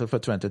to cancel for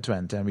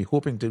 2020, and we're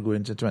hoping to go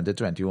into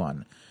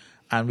 2021.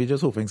 And we're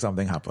just hoping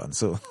something happens.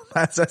 So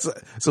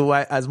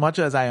as much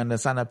as I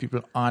understand that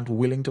people aren't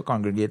willing to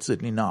congregate,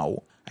 certainly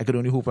now, I could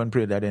only hope and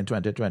pray that in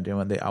 2020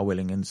 when they are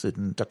willing and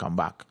certain to come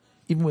back,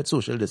 even with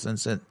social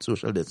distancing.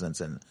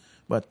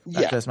 But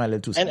that's just my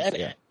little 2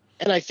 cents.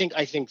 And I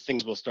think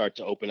things will start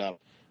to open up.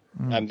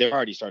 They've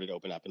already started to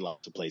open up in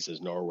lots of places,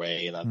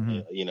 Norway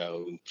and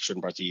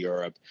certain parts of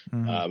Europe.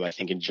 I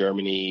think in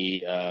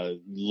Germany,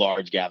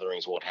 large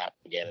gatherings won't happen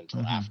again until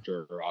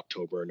after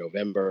October or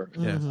November.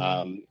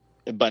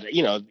 But,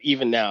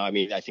 even now, I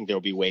mean, I think there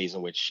will be ways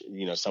in which,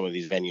 some of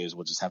these venues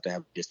will just have to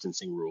have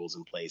distancing rules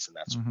in place and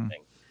that sort of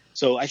thing.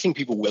 So I think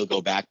people will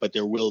go back, but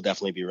there will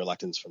definitely be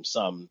reluctance from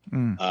some,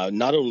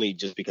 not only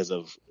just because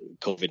of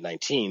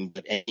COVID-19,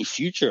 but any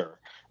future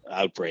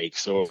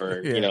outbreaks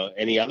or,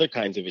 any other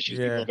kinds of issues.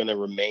 People are going to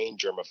remain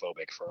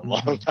germophobic for a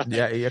long time.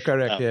 Yeah, you're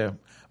correct.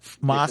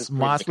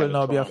 Mask will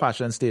now be a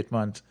fashion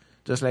statement.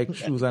 Just like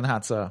shoes and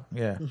hats are,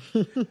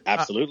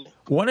 Absolutely.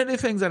 One of the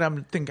things that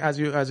I'm thinking as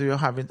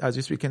you're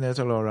speaking there,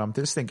 Laura, I'm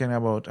just thinking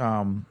about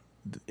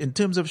in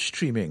terms of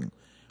streaming,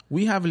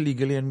 we have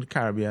legally in the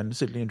Caribbean,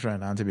 certainly in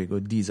Trinidad and Tobago,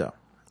 Deezer,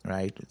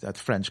 right? That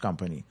French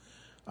company.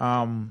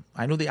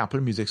 I know the Apple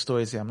Music Store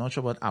is here. I'm not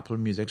sure about Apple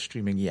Music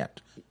streaming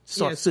yet.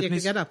 Yes, you can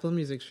get Apple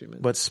Music streaming.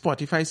 But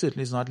Spotify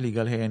certainly is not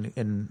legal here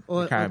in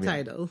the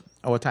Caribbean.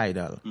 Or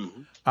Tidal.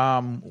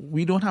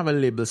 We don't have a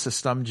label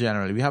system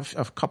generally. We have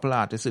a couple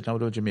artists sitting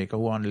out of Jamaica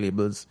who are on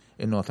labels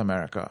in North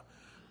America.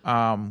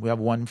 We have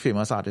one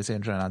famous artist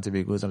in Trinidad and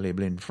Tobago who's on a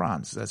label in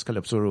France. That's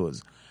Calypso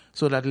Rose.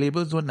 So that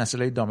labels don't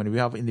necessarily dominate. We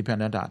have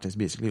independent artists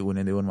basically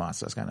owning their own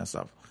masters kind of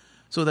stuff.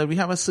 So that we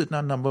have a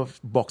certain number of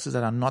boxes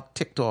that are not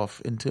ticked off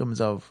in terms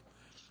of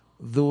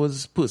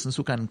those persons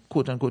who can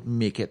quote-unquote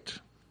make it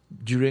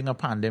during a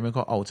pandemic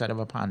or outside of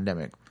a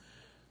pandemic.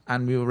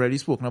 And we've already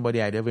spoken about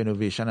the idea of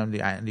innovation and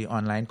the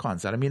online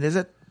concert. I mean, is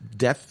it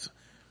death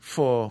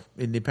for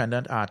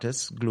independent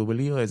artists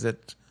globally, or is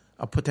it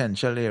a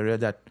potential area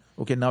that,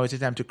 okay, now it's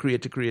time to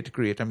create,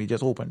 and we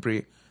just hope and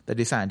pray that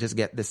the scientists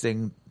get this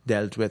thing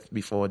dealt with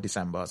before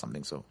December or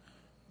something? So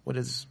what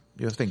is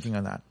your thinking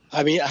on that?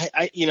 I mean,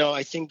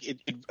 I think it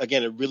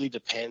really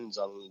depends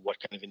on what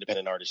kind of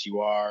independent artist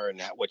you are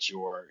and what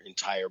your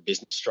entire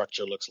business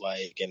structure looks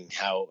like and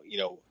how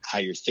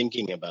you're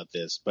thinking about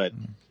this. But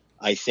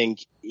I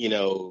think,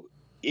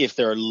 if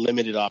there are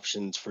limited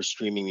options for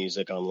streaming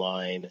music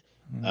online,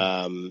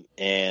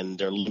 and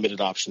there are limited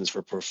options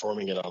for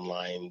performing it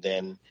online,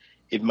 then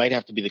it might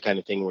have to be the kind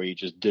of thing where you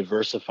just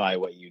diversify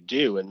what you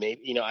do. And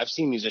maybe, I've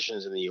seen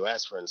musicians in the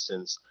US, for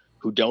instance,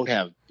 who don't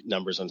have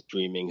numbers on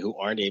streaming, who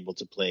aren't able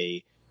to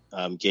play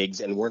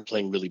gigs and weren't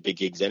playing really big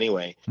gigs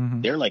anyway.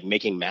 They're like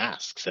making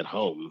masks at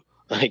home.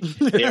 Like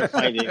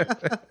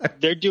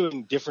they're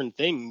doing different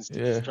things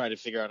to try to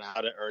figure out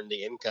how to earn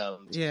the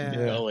income to keep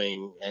it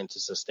going and to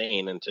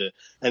sustain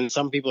and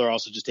some people are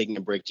also just taking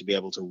a break to be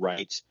able to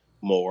write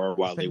more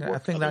while they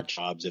work other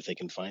jobs if they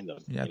can find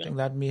them. Yeah, I think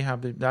that may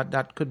have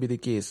that could be the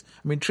case.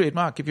 I mean,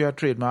 trademark, if you have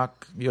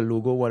trademark, your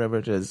logo, whatever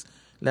it is,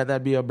 let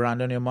that be your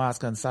brand on your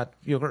mask and start.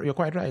 You're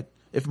quite right.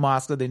 If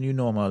masks are the new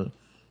normal,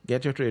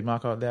 get your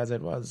trademark out there as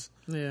it was.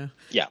 Yeah.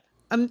 Yeah.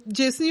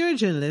 Jason, you're a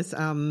journalist,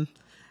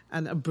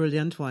 and a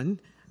brilliant one.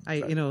 I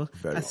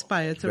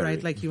aspire to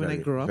write like you when I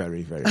grow up.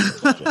 Very, very.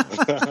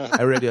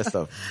 I read your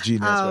stuff.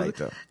 Genius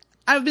writer.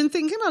 I've been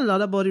thinking a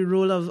lot about the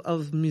role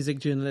of music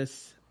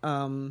journalists.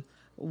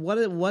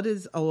 What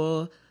is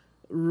our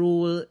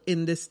role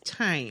in this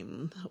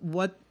time?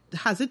 What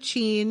has it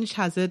changed?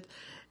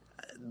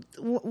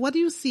 What do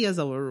you see as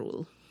our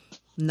role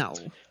now?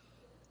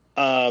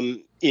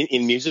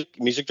 In music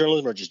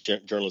journalism or just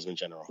journalism in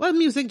general? Well,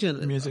 music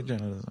journalism. Music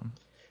journalism.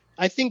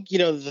 I think,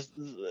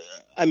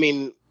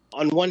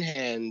 on one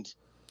hand,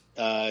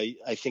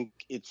 I think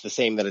it's the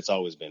same that it's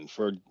always been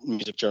for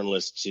music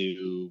journalists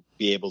to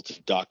be able to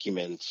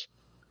document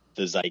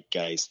the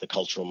zeitgeist, the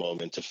cultural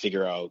moment, to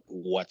figure out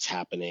what's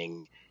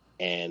happening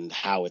and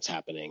how it's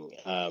happening.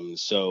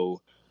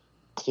 So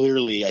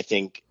clearly, I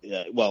think,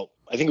 it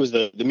was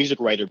the music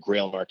writer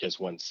Grail Marcus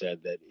once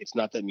said that it's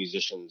not that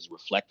musicians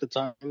reflect the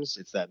times,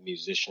 it's that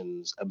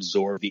musicians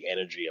absorb the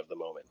energy of the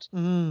moment.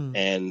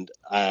 And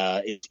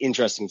it's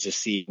interesting to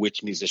see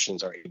which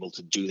musicians are able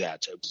to do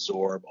that, to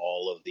absorb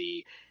all of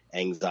the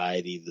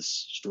anxiety, the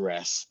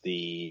stress,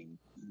 the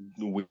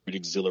weird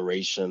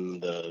exhilaration,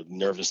 the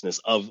nervousness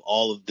of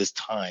all of this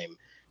time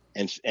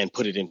and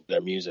put it into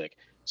their music.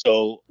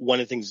 So one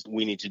of the things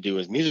we need to do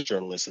as music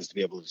journalists is to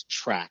be able to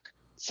track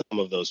some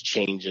of those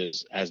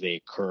changes as they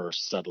occur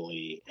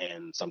subtly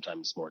and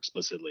sometimes more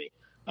explicitly.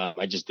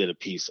 I just did a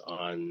piece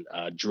on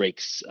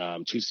Drake's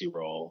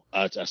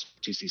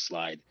Tootsie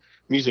Slide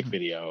music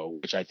video,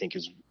 which I think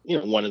is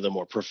one of the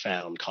more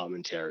profound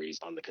commentaries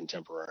on the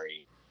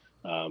contemporary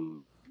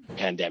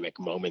pandemic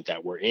moment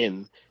that we're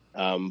in.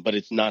 But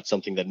it's not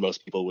something that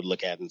most people would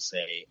look at and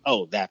say,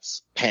 oh,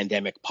 that's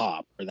pandemic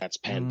pop or that's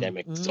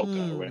pandemic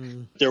soca. Or whatever.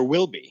 There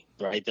will be,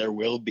 right? There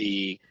will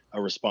be a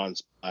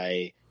response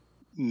by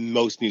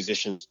most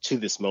musicians to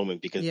this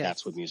moment because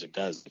that's what music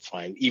does.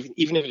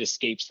 Even if it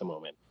escapes the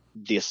moment,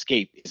 the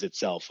escape is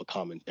itself a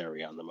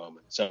commentary on the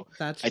moment. So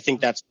I think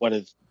that's one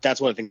of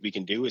the things we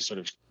can do is sort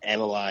of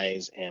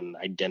analyze and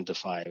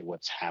identify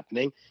what's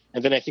happening.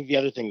 And then I think the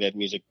other thing that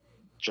music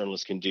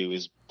journalists can do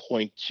is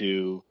point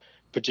to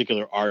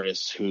particular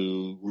artists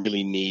who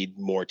really need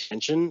more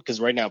attention, because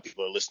right now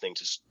people are listening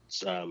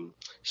to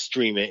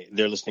streaming.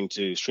 They're listening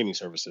to streaming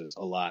services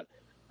a lot,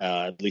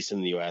 at least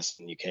in the US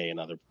and UK and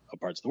other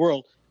parts of the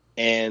world.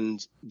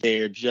 And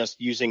they're just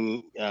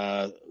using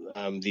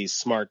these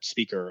smart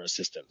speaker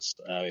assistants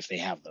if they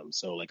have them.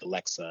 So like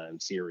Alexa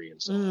and Siri and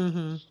so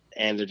on.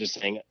 And they're just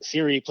saying,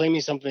 Siri, play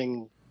me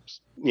something,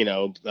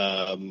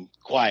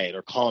 quiet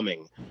or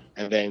calming.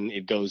 And then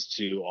it goes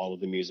to all of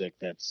the music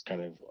that's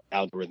kind of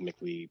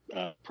algorithmically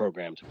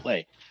programmed to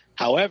play.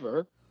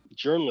 However,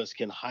 journalists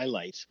can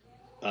highlight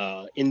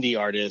indie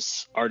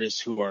artists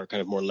who are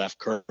kind of more left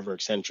curve or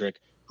eccentric,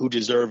 who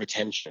deserve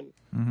attention,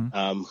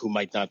 who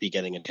might not be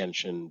getting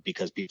attention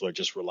because people are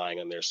just relying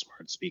on their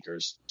smart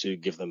speakers to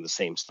give them the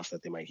same stuff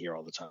that they might hear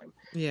all the time.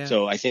 Yeah.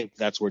 So I think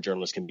that's where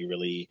journalists can be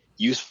really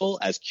useful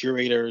as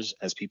curators,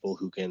 as people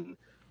who can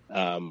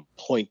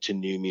point to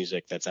new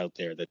music that's out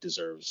there that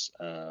deserves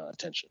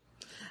attention.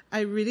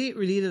 I really,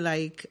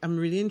 really I'm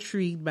really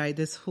intrigued by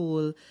this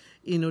whole,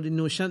 the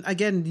notion,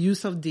 again,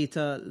 use of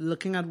data,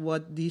 looking at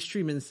what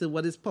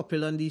is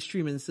popular on these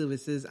streaming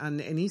services,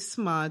 and any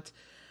smart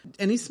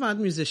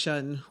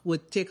musician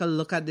would take a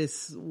look at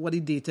this, what the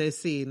data is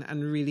saying,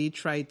 and really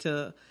try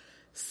to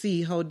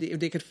see if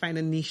they could find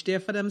a niche there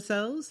for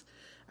themselves.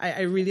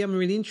 I'm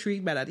really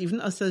intrigued by that.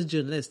 Even us as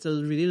journalists, to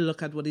really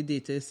look at what the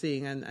data is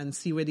saying and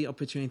see where the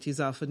opportunities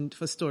are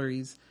for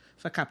stories,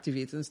 for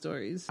captivating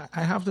stories.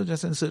 I have to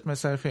just insert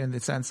myself in the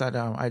sense that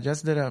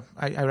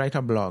I write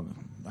a blog,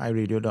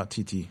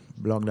 iradio.tt,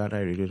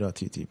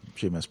 blog.iradio.tt,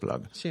 shameless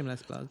plug.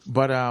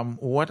 But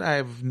what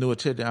I've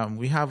noted,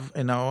 we have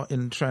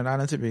in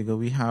Trinidad and Tobago,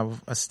 we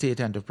have a state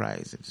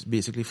enterprise. It's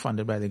basically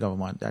funded by the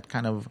government that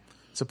kind of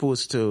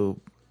supposed to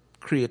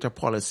create a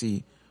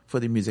policy for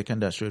the music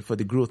industry, for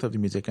the growth of the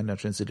music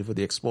industry, and for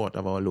the export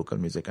of our local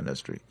music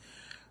industry.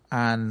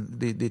 And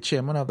the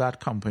chairman of that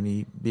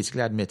company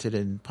basically admitted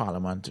in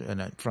Parliament, in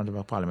front of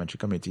a parliamentary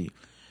committee,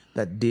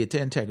 that data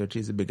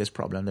integrity is the biggest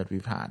problem that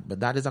we've had.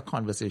 But that is a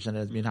conversation that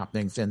has been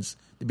happening since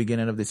the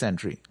beginning of the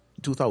century.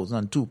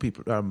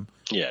 2002,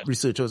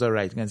 researchers are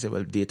writing and say,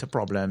 well, data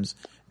problems,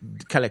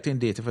 collecting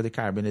data for the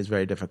Caribbean is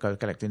very difficult.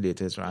 Collecting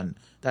data is, and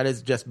that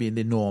has just been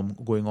the norm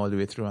going all the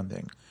way through and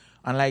thing.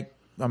 Unlike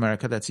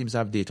America, that seems to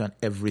have data on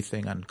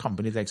everything, and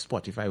companies like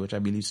Spotify, which I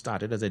believe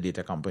started as a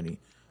data company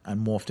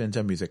and morphed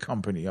into a music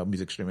company or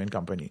music streaming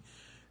company.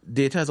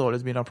 Data has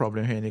always been a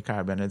problem here in the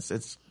Caribbean.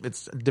 It's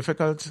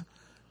difficult.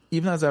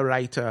 Even as a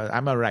writer,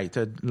 I'm a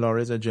writer,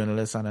 Laura is a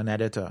journalist and an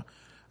editor.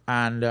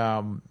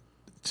 And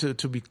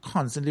to be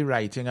constantly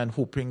writing and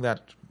hoping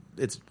that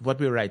it's what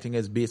we're writing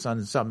is based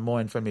on some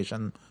more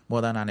information,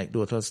 more than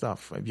anecdotal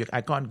stuff. I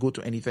can't go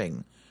to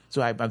anything.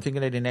 So I'm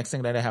thinking that the next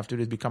thing that I have to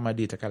do is become a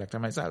data collector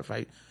myself,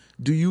 right?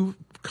 Do you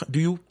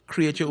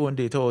create your own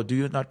data, or do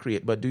you not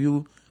create, but do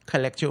you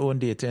collect your own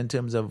data in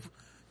terms of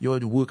your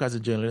work as a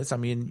journalist? I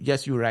mean,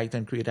 yes, you write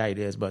and create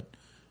ideas, but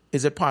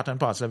is it part and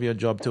parcel of your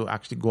job to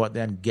actually go out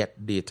there and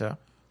get data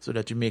so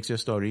that you make your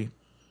story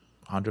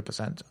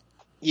 100%?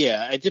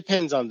 Yeah, it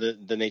depends on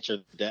the nature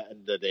of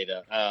the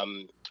data.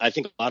 I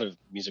think a lot of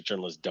music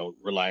journalists don't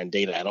rely on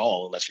data at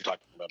all, unless you're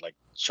talking about like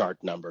chart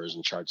numbers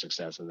and chart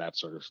success and that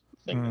sort of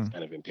thing. That's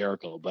kind of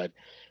empirical. But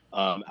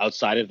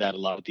outside of that, a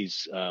lot of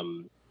these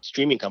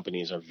streaming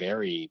companies are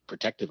very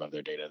protective of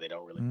their data. They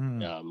don't really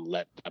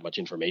let that much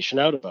information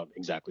out about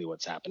exactly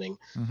what's happening.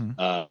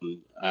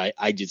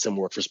 I did some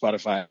work for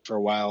Spotify for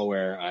a while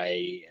where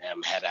I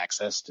had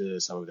access to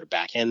some of their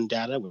back end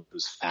data, which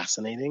was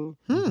fascinating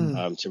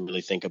to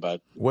really think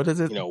about. What is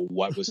it?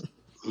 What was.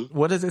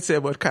 What does it say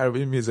about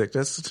Caribbean music?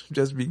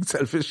 Just being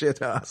selfish here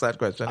to ask that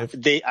question. I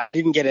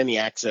didn't get any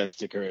access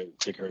to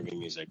Caribbean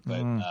music,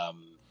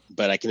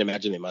 but I can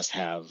imagine they must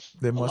have.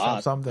 They must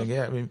have something,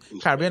 yeah. I mean,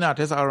 Caribbean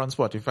artists are on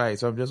Spotify,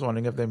 so I'm just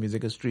wondering if their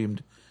music is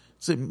streamed.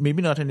 So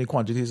maybe not in the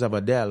quantities of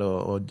Adele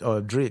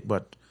or Drake,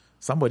 but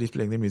somebody's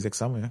playing the music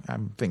somewhere,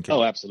 I'm thinking.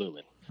 Oh,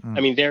 absolutely. I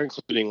mean, they're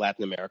including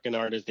Latin American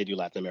artists. They do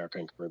Latin America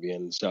and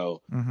Caribbean,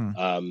 so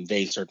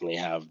they certainly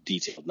have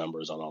detailed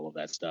numbers on all of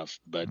that stuff.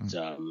 But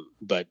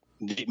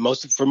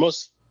most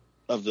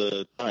of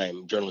the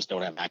time, journalists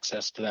don't have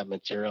access to that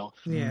material,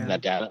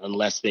 that data,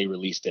 unless they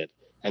released it.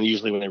 And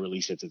usually when they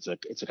release it, it's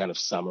a kind of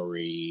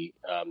summary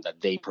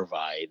that they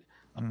provide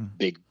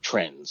big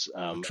trends.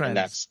 And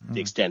that's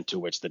the extent to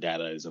which the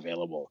data is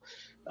available.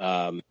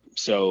 And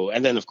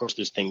then of course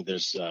there's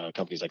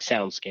companies like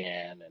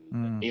SoundScan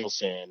and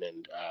Nielsen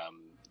and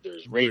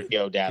there's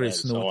radio data and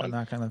so on. And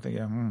that kind of thing,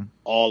 yeah.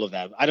 All of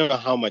that. I don't know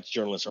how much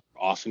journalists are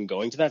often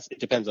going to that. It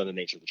depends on the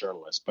nature of the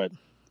journalist, but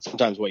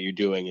sometimes what you're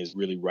doing is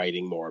really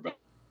writing more about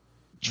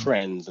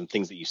trends and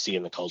things that you see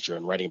in the culture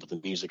and writing about the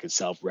music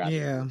itself rather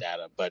than the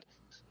data. But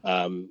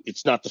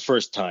it's not the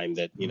first time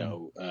that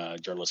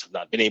journalists have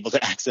not been able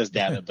to access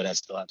data but have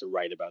still had to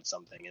write about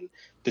something. And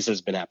this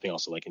has been happening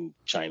also like in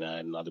China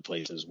and other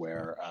places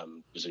where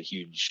there's a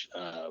huge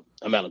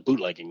amount of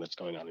bootlegging that's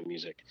going on in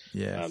music.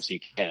 So you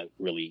can't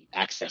really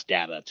access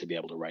data to be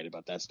able to write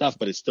about that stuff,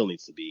 but it still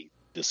needs to be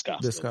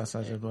discussed as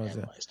it was.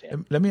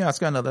 Let me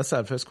ask you another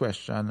selfish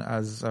question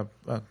as a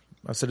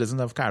citizen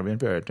of Caribbean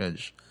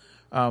heritage.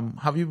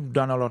 Have you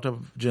done a lot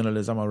of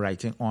journalism or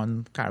writing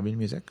on Caribbean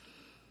music?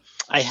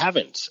 I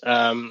haven't.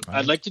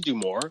 I'd like to do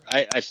more.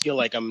 I feel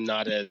like I'm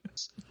not as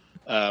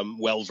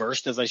well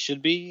versed as I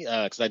should be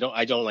because I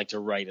don't like to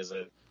write as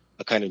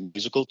a kind of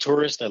musical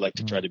tourist. I like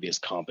to try to be as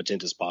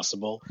competent as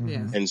possible.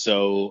 And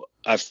so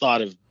I've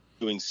thought of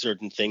doing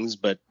certain things,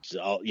 but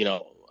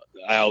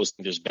I always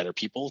think there's better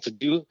people to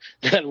do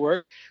that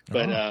work.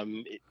 But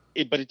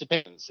it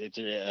depends.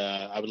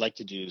 I would like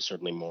to do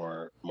certainly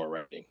more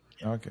writing.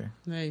 Okay.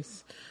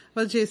 Nice.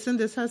 Well, Jason,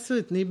 this has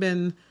certainly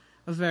been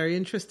a very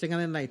interesting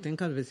and enlightening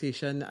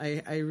conversation.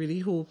 I really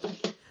hope,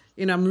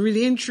 I'm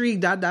really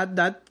intrigued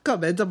that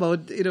comment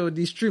about,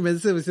 these streaming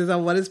services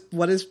and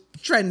what is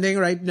trending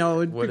right now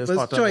in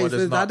people's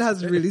choices. That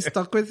has really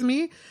stuck with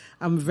me.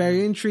 I'm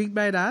very intrigued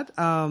by that.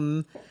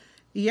 And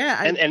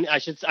I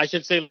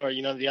should say,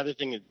 Laura, the other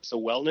thing is,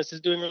 so wellness is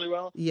doing really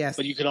well. Yes.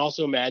 But you can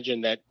also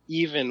imagine that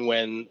even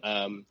when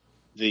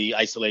the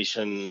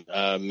isolation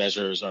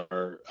measures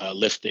are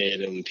lifted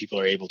and people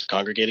are able to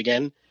congregate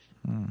again,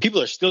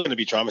 people are still going to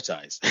be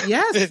traumatized.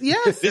 Yes.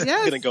 This is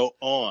going to go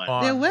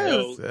on. They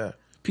will. So,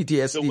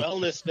 PTSD. the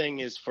wellness thing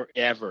is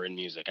forever in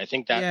music. I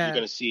think that you're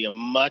going to see a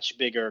much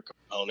bigger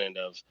component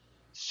of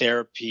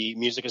therapy,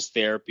 music as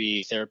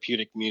therapy,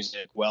 therapeutic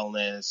music,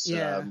 wellness,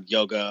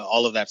 yoga.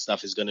 All of that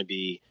stuff is going to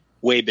be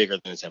way bigger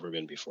than it's ever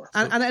been before.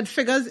 And it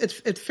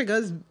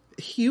figures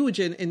huge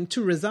in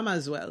tourism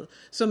as well.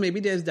 So maybe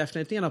there's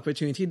definitely an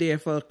opportunity there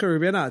for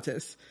Caribbean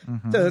artists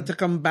to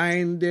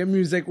combine their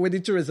music with the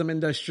tourism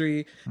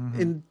industry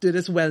into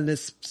this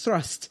wellness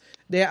thrust.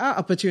 There are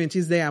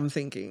opportunities there, I'm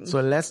thinking.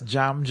 So let's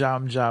jam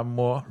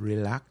more.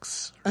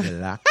 Relax.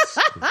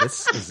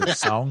 This is the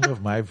sound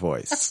of my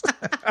voice.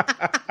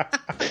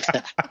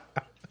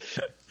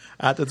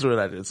 I had to throw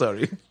that in,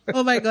 sorry.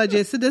 Oh my God,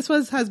 Jason, this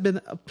has been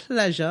a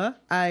pleasure.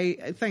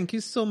 I thank you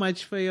so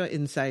much for your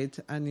insight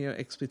and your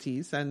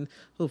expertise, and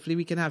hopefully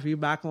we can have you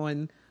back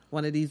on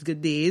one of these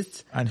good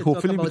days. And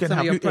hopefully we can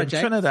have you projects. in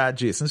Trinidad,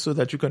 Jason, so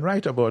that you can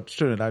write about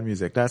Trinidad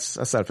music. That's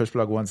a selfish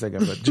plug once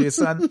again. But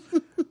Jason,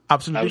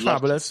 absolutely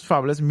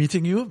fabulous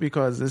meeting you,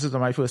 because this is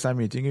my first time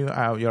meeting you.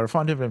 You're a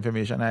font of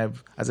information.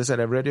 As I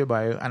said, I've read your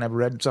bio and I've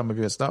read some of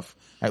your stuff.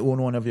 I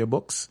own one of your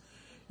books.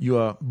 You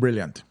are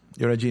brilliant.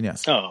 You're a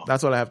genius. Oh.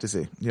 That's all I have to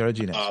say. You're a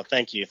genius. Oh,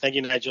 thank you. Thank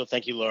you, Nigel.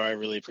 Thank you, Laura. I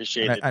really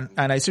appreciate it. And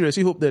I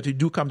seriously hope that you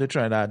do come to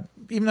Trinidad,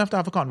 even after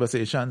have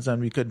conversations,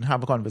 and we could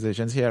have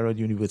conversations here at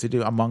university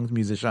among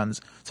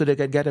musicians, so they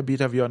could get a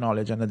bit of your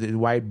knowledge and the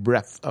wide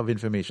breadth of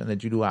information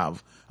that you do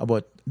have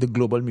about the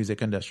global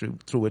music industry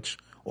through which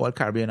all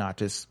Caribbean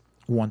artists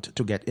want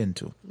to get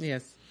into.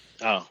 Yes.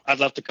 Oh, I'd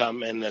love to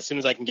come. And as soon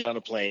as I can get on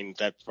a plane,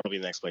 that's probably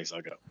the next place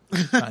I'll go.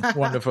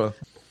 Wonderful.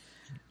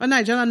 Well,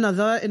 Nigel,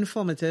 another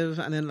informative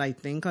and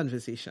enlightening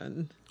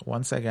conversation.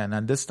 Once again,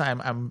 and this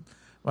time I'm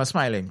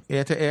smiling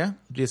ear to ear.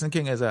 Jason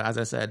King is, as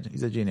I said,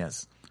 he's a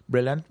genius.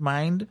 Brilliant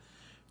mind,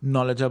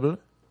 knowledgeable,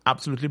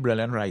 absolutely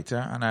brilliant writer,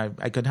 and I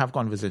could have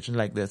conversations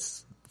like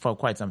this for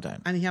quite some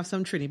time. And he have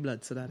some Trini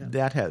blood, so that helps.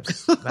 That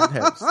helps. That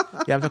helps.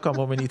 You have to come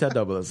home and eat a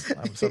doubles.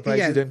 I'm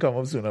surprised you didn't come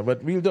home sooner,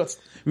 but we'll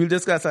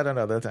discuss that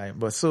another time.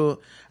 But so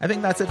I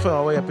think that's it for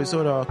our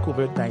episode of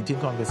COVID-19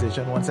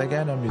 conversation. Once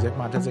again on Music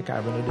Matters, the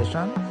Caribbean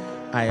edition.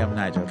 I am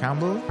Nigel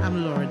Campbell.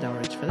 I'm Laura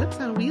Dowridge Phillips,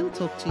 and we'll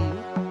talk to you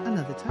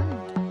another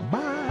time. Bye.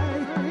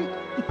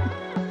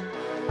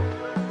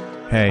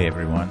 Hey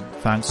everyone,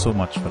 thanks so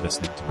much for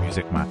listening to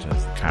Music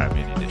Matters, the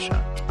Caribbean edition.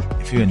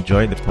 If you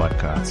enjoyed the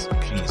podcast,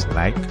 please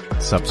like,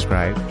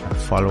 subscribe, and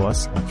follow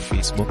us on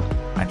Facebook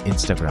and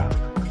Instagram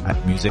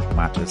at Music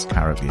Matters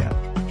Caribbean.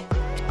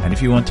 And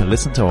if you want to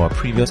listen to our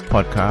previous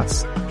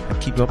podcasts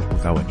and keep up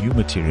with our new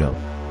material,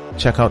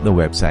 check out the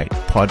website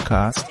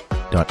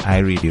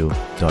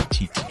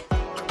podcast.iradio.tt.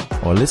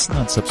 Or listen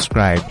and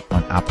subscribe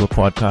on Apple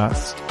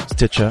Podcasts,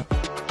 Stitcher,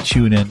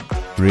 TuneIn,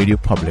 Radio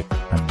Public,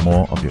 and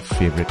more of your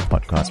favorite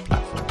podcast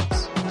platforms.